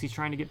the things he's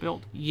trying to get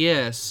built?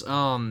 Yes.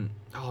 Oh,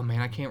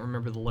 man, I can't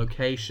remember the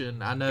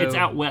location. I know... It's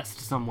out west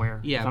somewhere,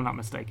 Yeah. if I'm not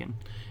mistaken.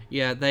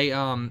 Yeah,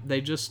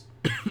 they just...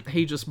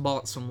 he just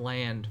bought some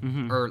land,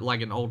 or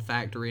like an old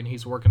factory, and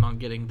he's working on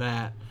getting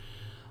that.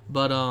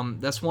 But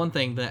that's one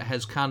thing that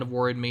has kind of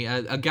worried me.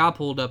 A guy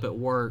pulled up at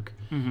work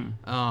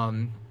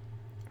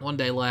one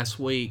day last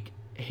week.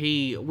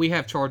 We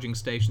have charging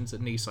stations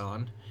at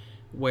Nissan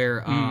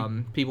where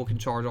people can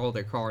charge all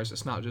their cars.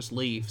 It's not just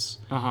Leafs.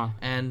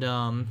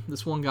 And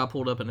this one guy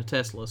pulled up in a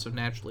Tesla, so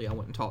naturally I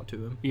went and talked to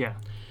him. Yeah.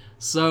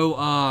 So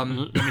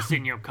Let me sit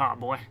in your car,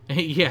 boy.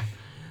 yeah.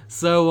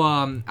 So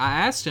I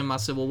asked him, I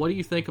said, well, what do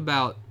you think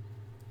about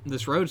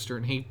this Roadster?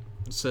 And he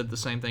said the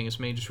same thing as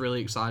me, just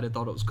really excited,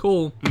 thought it was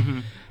cool.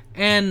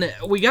 And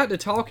we got to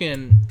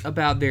talking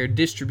about their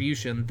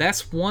distribution.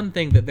 That's one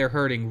thing that they're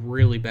hurting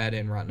really bad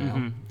in right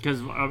now. Because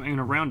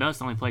around us,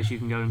 the only place you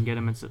can go and get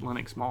them is at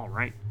Lennox Mall,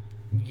 right?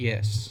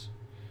 Yes.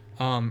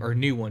 Or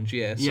new ones,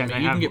 yes. Yeah, I mean, they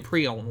you can have- get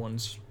pre-owned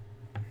ones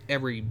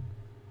every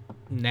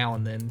now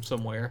and then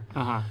somewhere.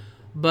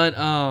 But,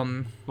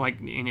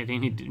 Like,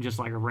 just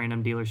like a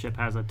random dealership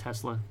has a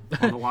Tesla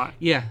on the lot.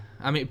 yeah.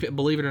 I mean,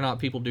 believe it or not,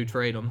 people do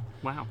trade them.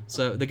 Wow.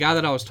 So the guy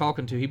that I was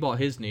talking to, he bought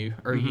his new,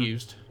 or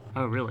used.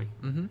 Oh, really?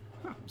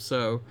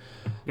 So,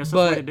 Guess that's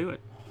but the way to do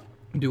it.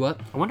 do what?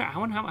 I wonder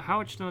how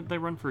much do they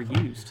run for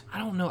used? I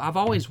don't know. I've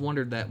always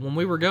wondered that. When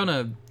we were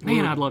gonna,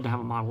 Man, I'd love to have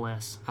a Model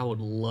S. I would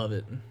love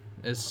it.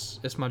 It's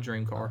my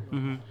dream car.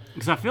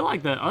 Because I feel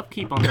like the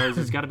upkeep on those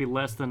has got to be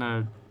less than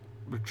a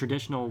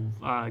traditional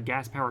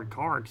gas-powered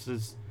car because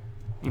it's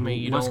mean,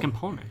 you less don't-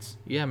 components.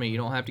 Yeah, I mean, you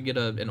don't have to get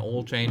an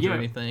oil change or Yeah.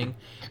 anything.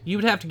 You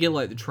would have to get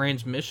like the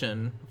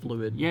transmission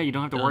fluid. Yeah, you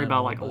don't have to done worry and about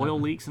all like that. oil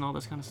leaks and all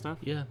this kind of stuff.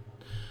 Yeah.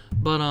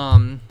 But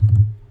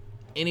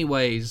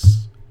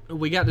anyways,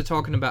 we got to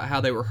talking about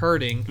how they were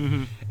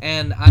hurting,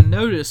 and I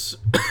noticed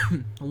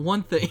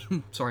one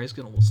thing. Sorry, it's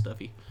getting a little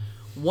stuffy.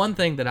 One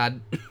thing that I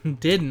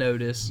did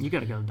notice. You got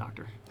to go to the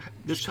doctor.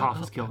 This Shut cough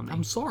up, is killing me.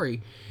 I'm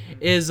sorry.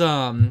 Is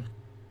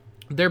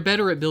they're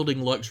better at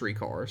building luxury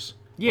cars.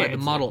 Yeah, like the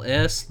it's- Model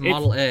S, the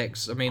Model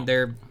X. I mean,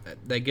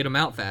 they get them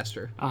out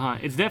faster.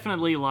 It's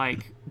definitely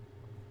like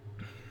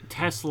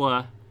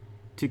Tesla.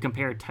 To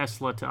compare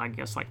Tesla to, I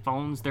guess, like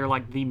phones, they're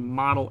like the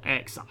Model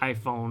X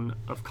iPhone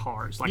of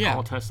cars. Like Yeah.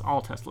 all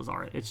Teslas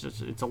are. It's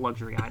a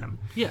luxury item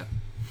Yeah,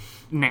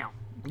 now.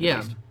 at yeah.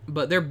 least.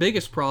 But their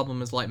biggest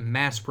problem is like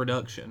mass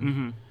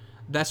production.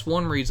 That's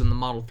one reason the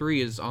Model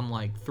 3 is on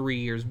like 3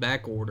 years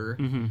back order.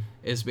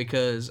 Is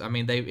because I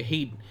mean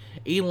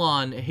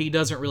Elon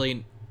doesn't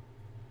really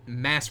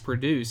mass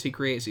produce. He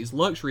creates these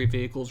luxury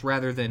vehicles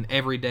rather than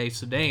everyday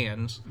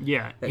sedans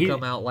Yeah, that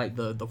come out like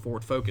the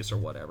Ford Focus or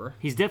whatever.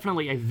 he's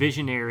definitely a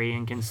visionary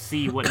and can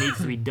see what needs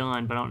to be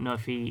done, but I don't know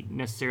if he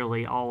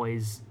necessarily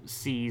always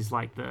sees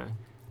like the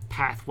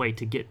pathway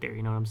to get there.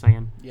 You know what I'm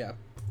saying?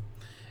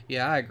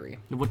 Yeah, I agree.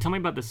 Well, tell me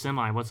about the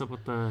semi. What's up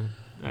with the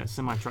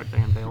semi truck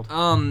they unveiled?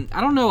 I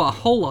don't know a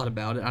whole lot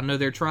about it. I know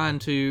they're trying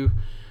to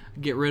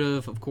get rid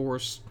of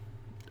course,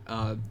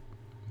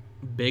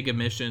 big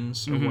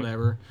emissions or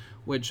whatever.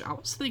 Which I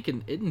was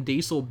thinking, isn't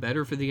diesel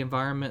better for the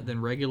environment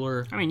than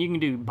regular? I mean, you can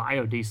do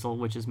biodiesel,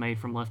 which is made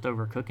from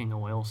leftover cooking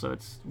oil, so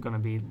it's going to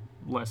be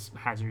less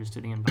hazardous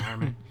to the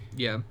environment.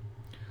 Yeah.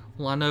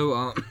 Well, I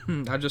know.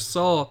 I just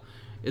saw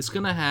it's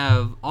gonna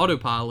have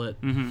autopilot,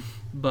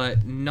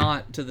 but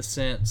not to the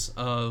sense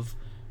of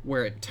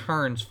where it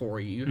turns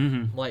for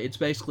you. Like it's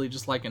basically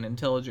just like an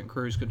intelligent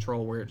cruise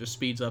control where it just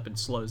speeds up and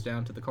slows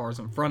down to the cars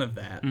in front of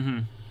that.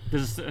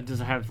 Does it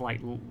have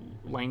like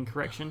lane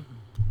correction?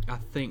 I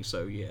think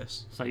so.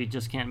 Yes. So you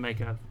just can't make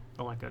a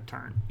like a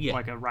turn. Yeah.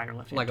 Like a right or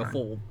left hand like turn. a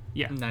full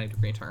Yeah.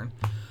 90-degree turn.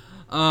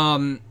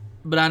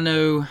 But I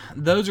know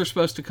those are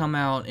supposed to come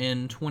out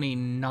in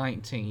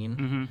 2019.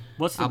 Mm-hmm.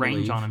 What's the I range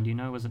believe. on them? Do you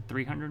know? Was it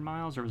 300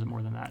 miles or was it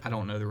more than that? I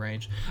don't know the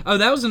range. Oh,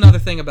 that was another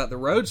thing about the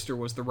Roadster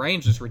was the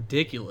range is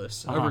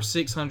ridiculous. Over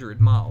 600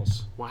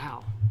 miles.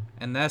 Wow.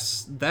 And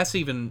that's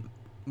even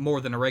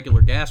more than a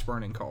regular gas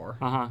burning car.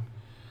 Uh-huh.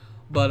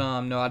 But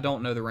no, I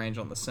don't know the range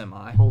on the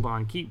semi. Hold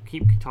on.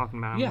 Keep talking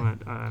about it.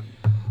 Yeah.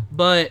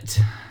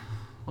 But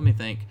let me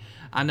think.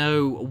 I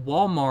know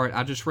Walmart,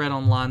 I just read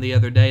online the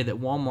other day that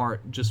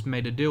Walmart just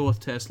made a deal with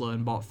Tesla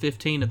and bought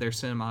 15 of their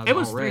semis It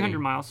was already. 300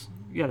 miles.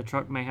 Yeah, the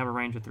truck may have a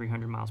range of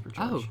 300 miles per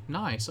charge. Oh,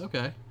 nice.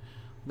 Okay.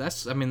 That's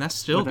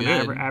still With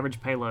good. an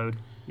average payload.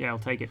 Yeah, it'll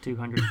take it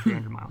 200 to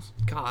 300 miles.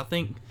 God, I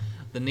think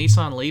the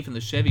Nissan Leaf and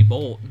the Chevy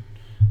Bolt,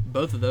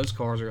 both of those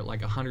cars are at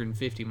like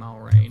 150-mile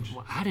range.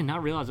 Well, I did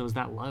not realize it was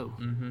that low.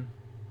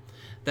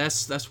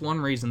 That's one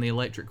reason the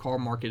electric car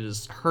market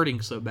is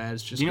hurting so bad.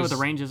 It's just Do you know what the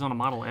 'cause range is on a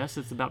Model S?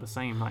 It's about the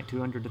same, like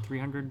 200 to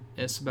 300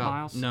 It's about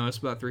miles? no, it's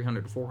about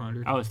 300 to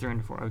 400 Oh, it's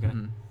 304. Okay.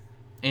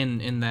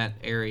 in that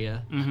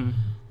area. Mm-hmm.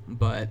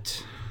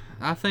 But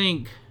I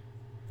think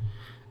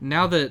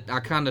now that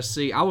I kind of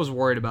see, I was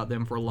worried about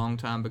them for a long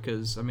time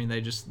because I mean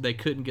they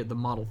couldn't get the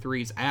Model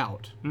 3s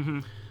out.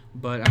 Mm-hmm.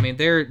 But I mean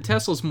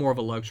Tesla's more of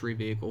a luxury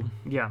vehicle.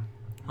 Yeah.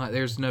 Like,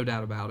 there's no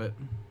doubt about it.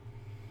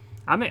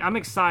 I'm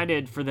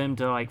excited for them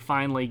to like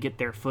finally get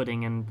their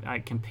footing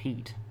and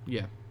compete.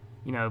 Yeah.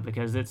 You know,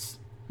 because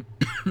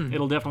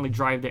it'll definitely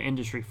drive the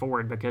industry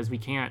forward because we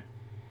can't.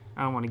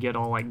 I don't want to get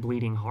all like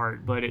bleeding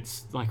heart, but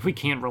it's like we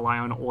can't rely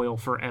on oil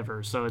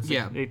forever. So it's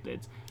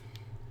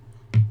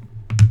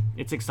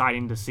it's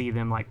exciting to see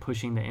them like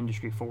pushing the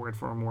industry forward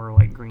for a more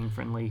like green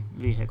friendly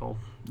vehicle.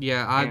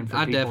 Yeah, And for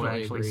I people definitely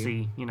to actually agree.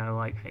 see, you know,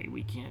 like, hey,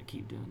 we can't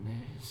keep doing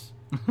this.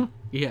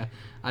 Yeah,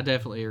 I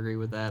definitely agree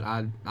with that.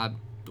 I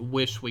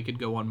wish we could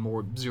go on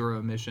more zero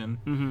emission.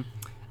 Mm-hmm.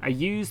 A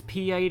used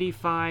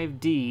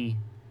P85D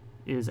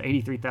is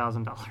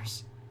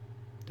 $83,000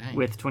 Dang.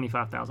 with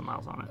 25,000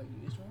 miles on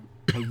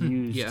it. A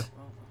used, Yeah.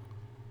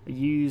 a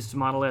used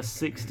Model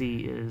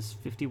S60 is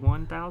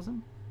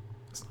 51,000.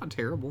 It's not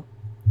terrible.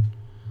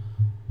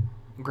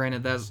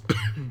 Granted, that's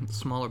a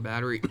smaller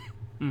battery.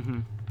 Mm-hmm.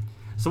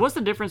 So what's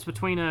the difference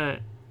between a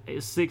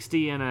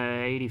 60 and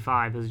a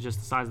 85? Is it just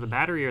the size of the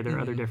battery, or are there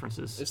other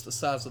differences? It's the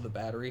size of the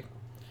battery.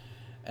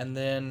 And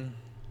then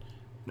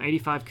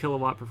 85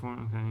 kilowatt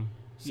performance. Okay.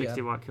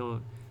 60 Yeah. watt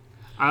kilo.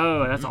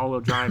 Oh, that's all-wheel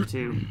drive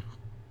too.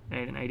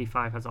 And an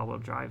 85 has all-wheel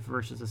drive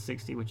versus a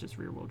 60, which is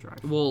rear-wheel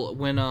drive. well,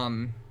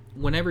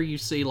 whenever you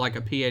see like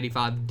a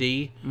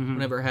P85D,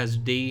 whenever it has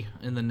D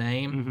in the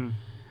name,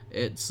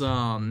 it's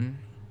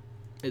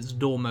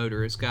dual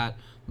motor. It's got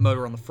a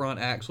motor on the front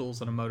axles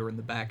and a motor in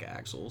the back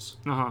axles.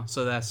 Uh-huh.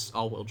 So that's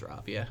all-wheel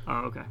drive, yeah.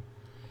 Oh, okay.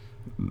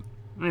 And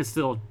it's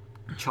still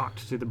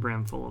chocked to the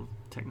brim full of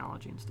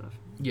technology and stuff.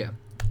 Yeah.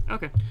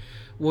 Okay.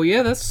 Well,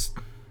 yeah, that's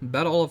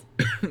about all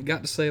I've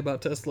got to say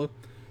about Tesla.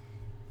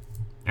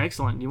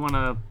 Excellent. You want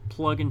to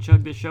plug and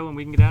chug this show and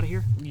we can get out of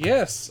here?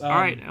 Yes. All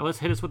right, let's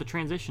hit us with a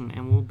transition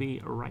and we'll be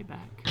right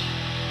back.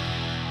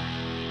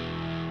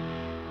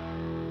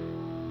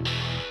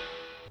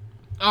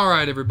 All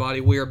right,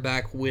 everybody. We are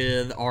back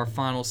with our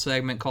final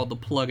segment called the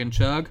Plug and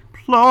Chug.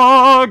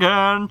 Plug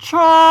and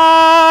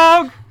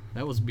chug!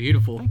 That was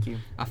beautiful. Thank you.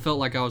 I felt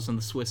like I was in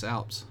the Swiss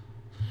Alps.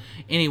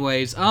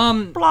 Anyways,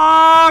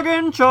 Plug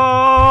and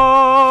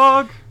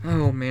chug!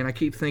 oh man, I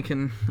keep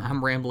thinking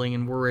I'm rambling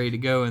and we're ready to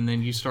go, and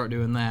then you start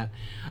doing that.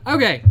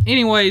 Okay,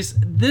 anyways,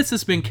 this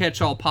has been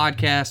Catch All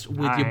Podcast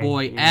with your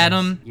boy Yes,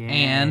 Adam yes.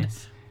 and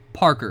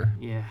Parker.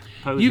 Yeah.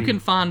 Posey. You can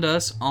find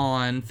us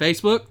on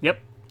Facebook,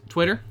 Yep.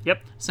 Twitter,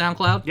 Yep.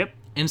 SoundCloud, Yep.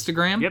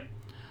 Instagram.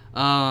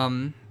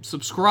 Yep.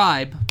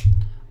 Subscribe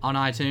on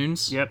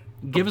iTunes. Yep.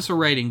 Give us a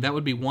rating. That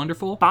would be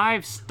wonderful.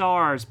 5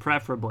 stars,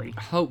 preferably.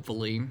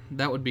 Hopefully,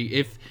 that would be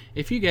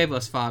if you gave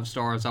us 5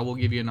 stars, I will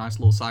give you a nice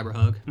little cyber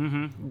hug.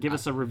 Mm-hmm. Give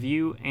us a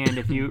review, and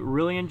if you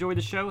really enjoy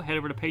the show, head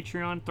over to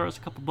Patreon, throw us a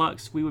couple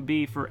bucks. We would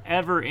be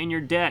forever in your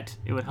debt.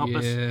 It would help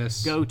Yes.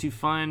 us go to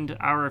fund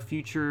our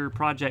future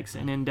projects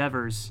and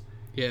endeavors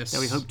Yes. that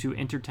we hope to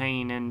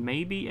entertain and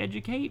maybe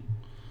educate.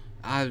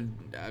 I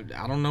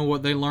don't know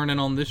what they're learning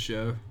on this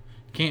show.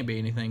 Can't be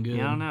anything good.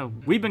 Yeah, I don't know.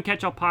 We've been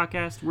Catch All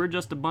Podcast. We're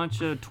just a bunch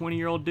of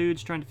 20-year-old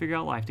dudes trying to figure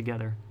out life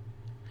together.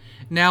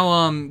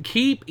 Now,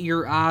 keep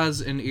your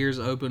eyes and ears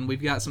open.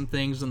 We've got some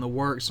things in the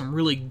works, some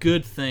really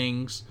good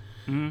things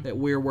that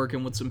we're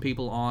working with some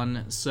people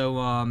on.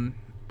 So,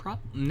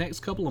 next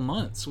couple of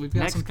months, we've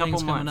got some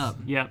things coming up.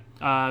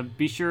 Yep.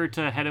 Be sure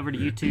to head over to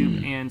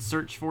YouTube and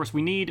search for us.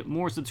 We need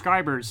more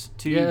subscribers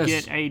to Yes.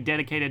 get a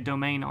dedicated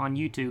domain on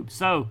YouTube.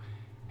 So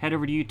head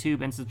over to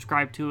YouTube and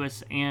subscribe to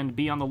us, and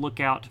be on the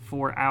lookout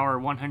for our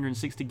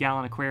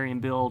 160-gallon aquarium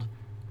build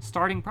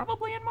starting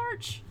probably in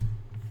March.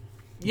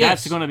 Yes.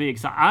 That's going to be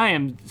exciting. I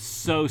am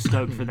so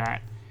stoked for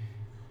that.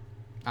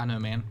 I know,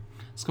 man.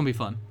 It's going to be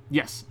fun.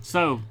 Yes.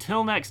 So,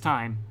 till next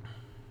time.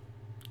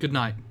 Good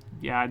night.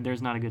 Yeah,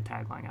 there's not a good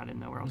tagline. I didn't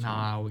know where else.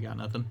 Nah, we got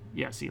nothing.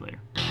 Yeah, see you later.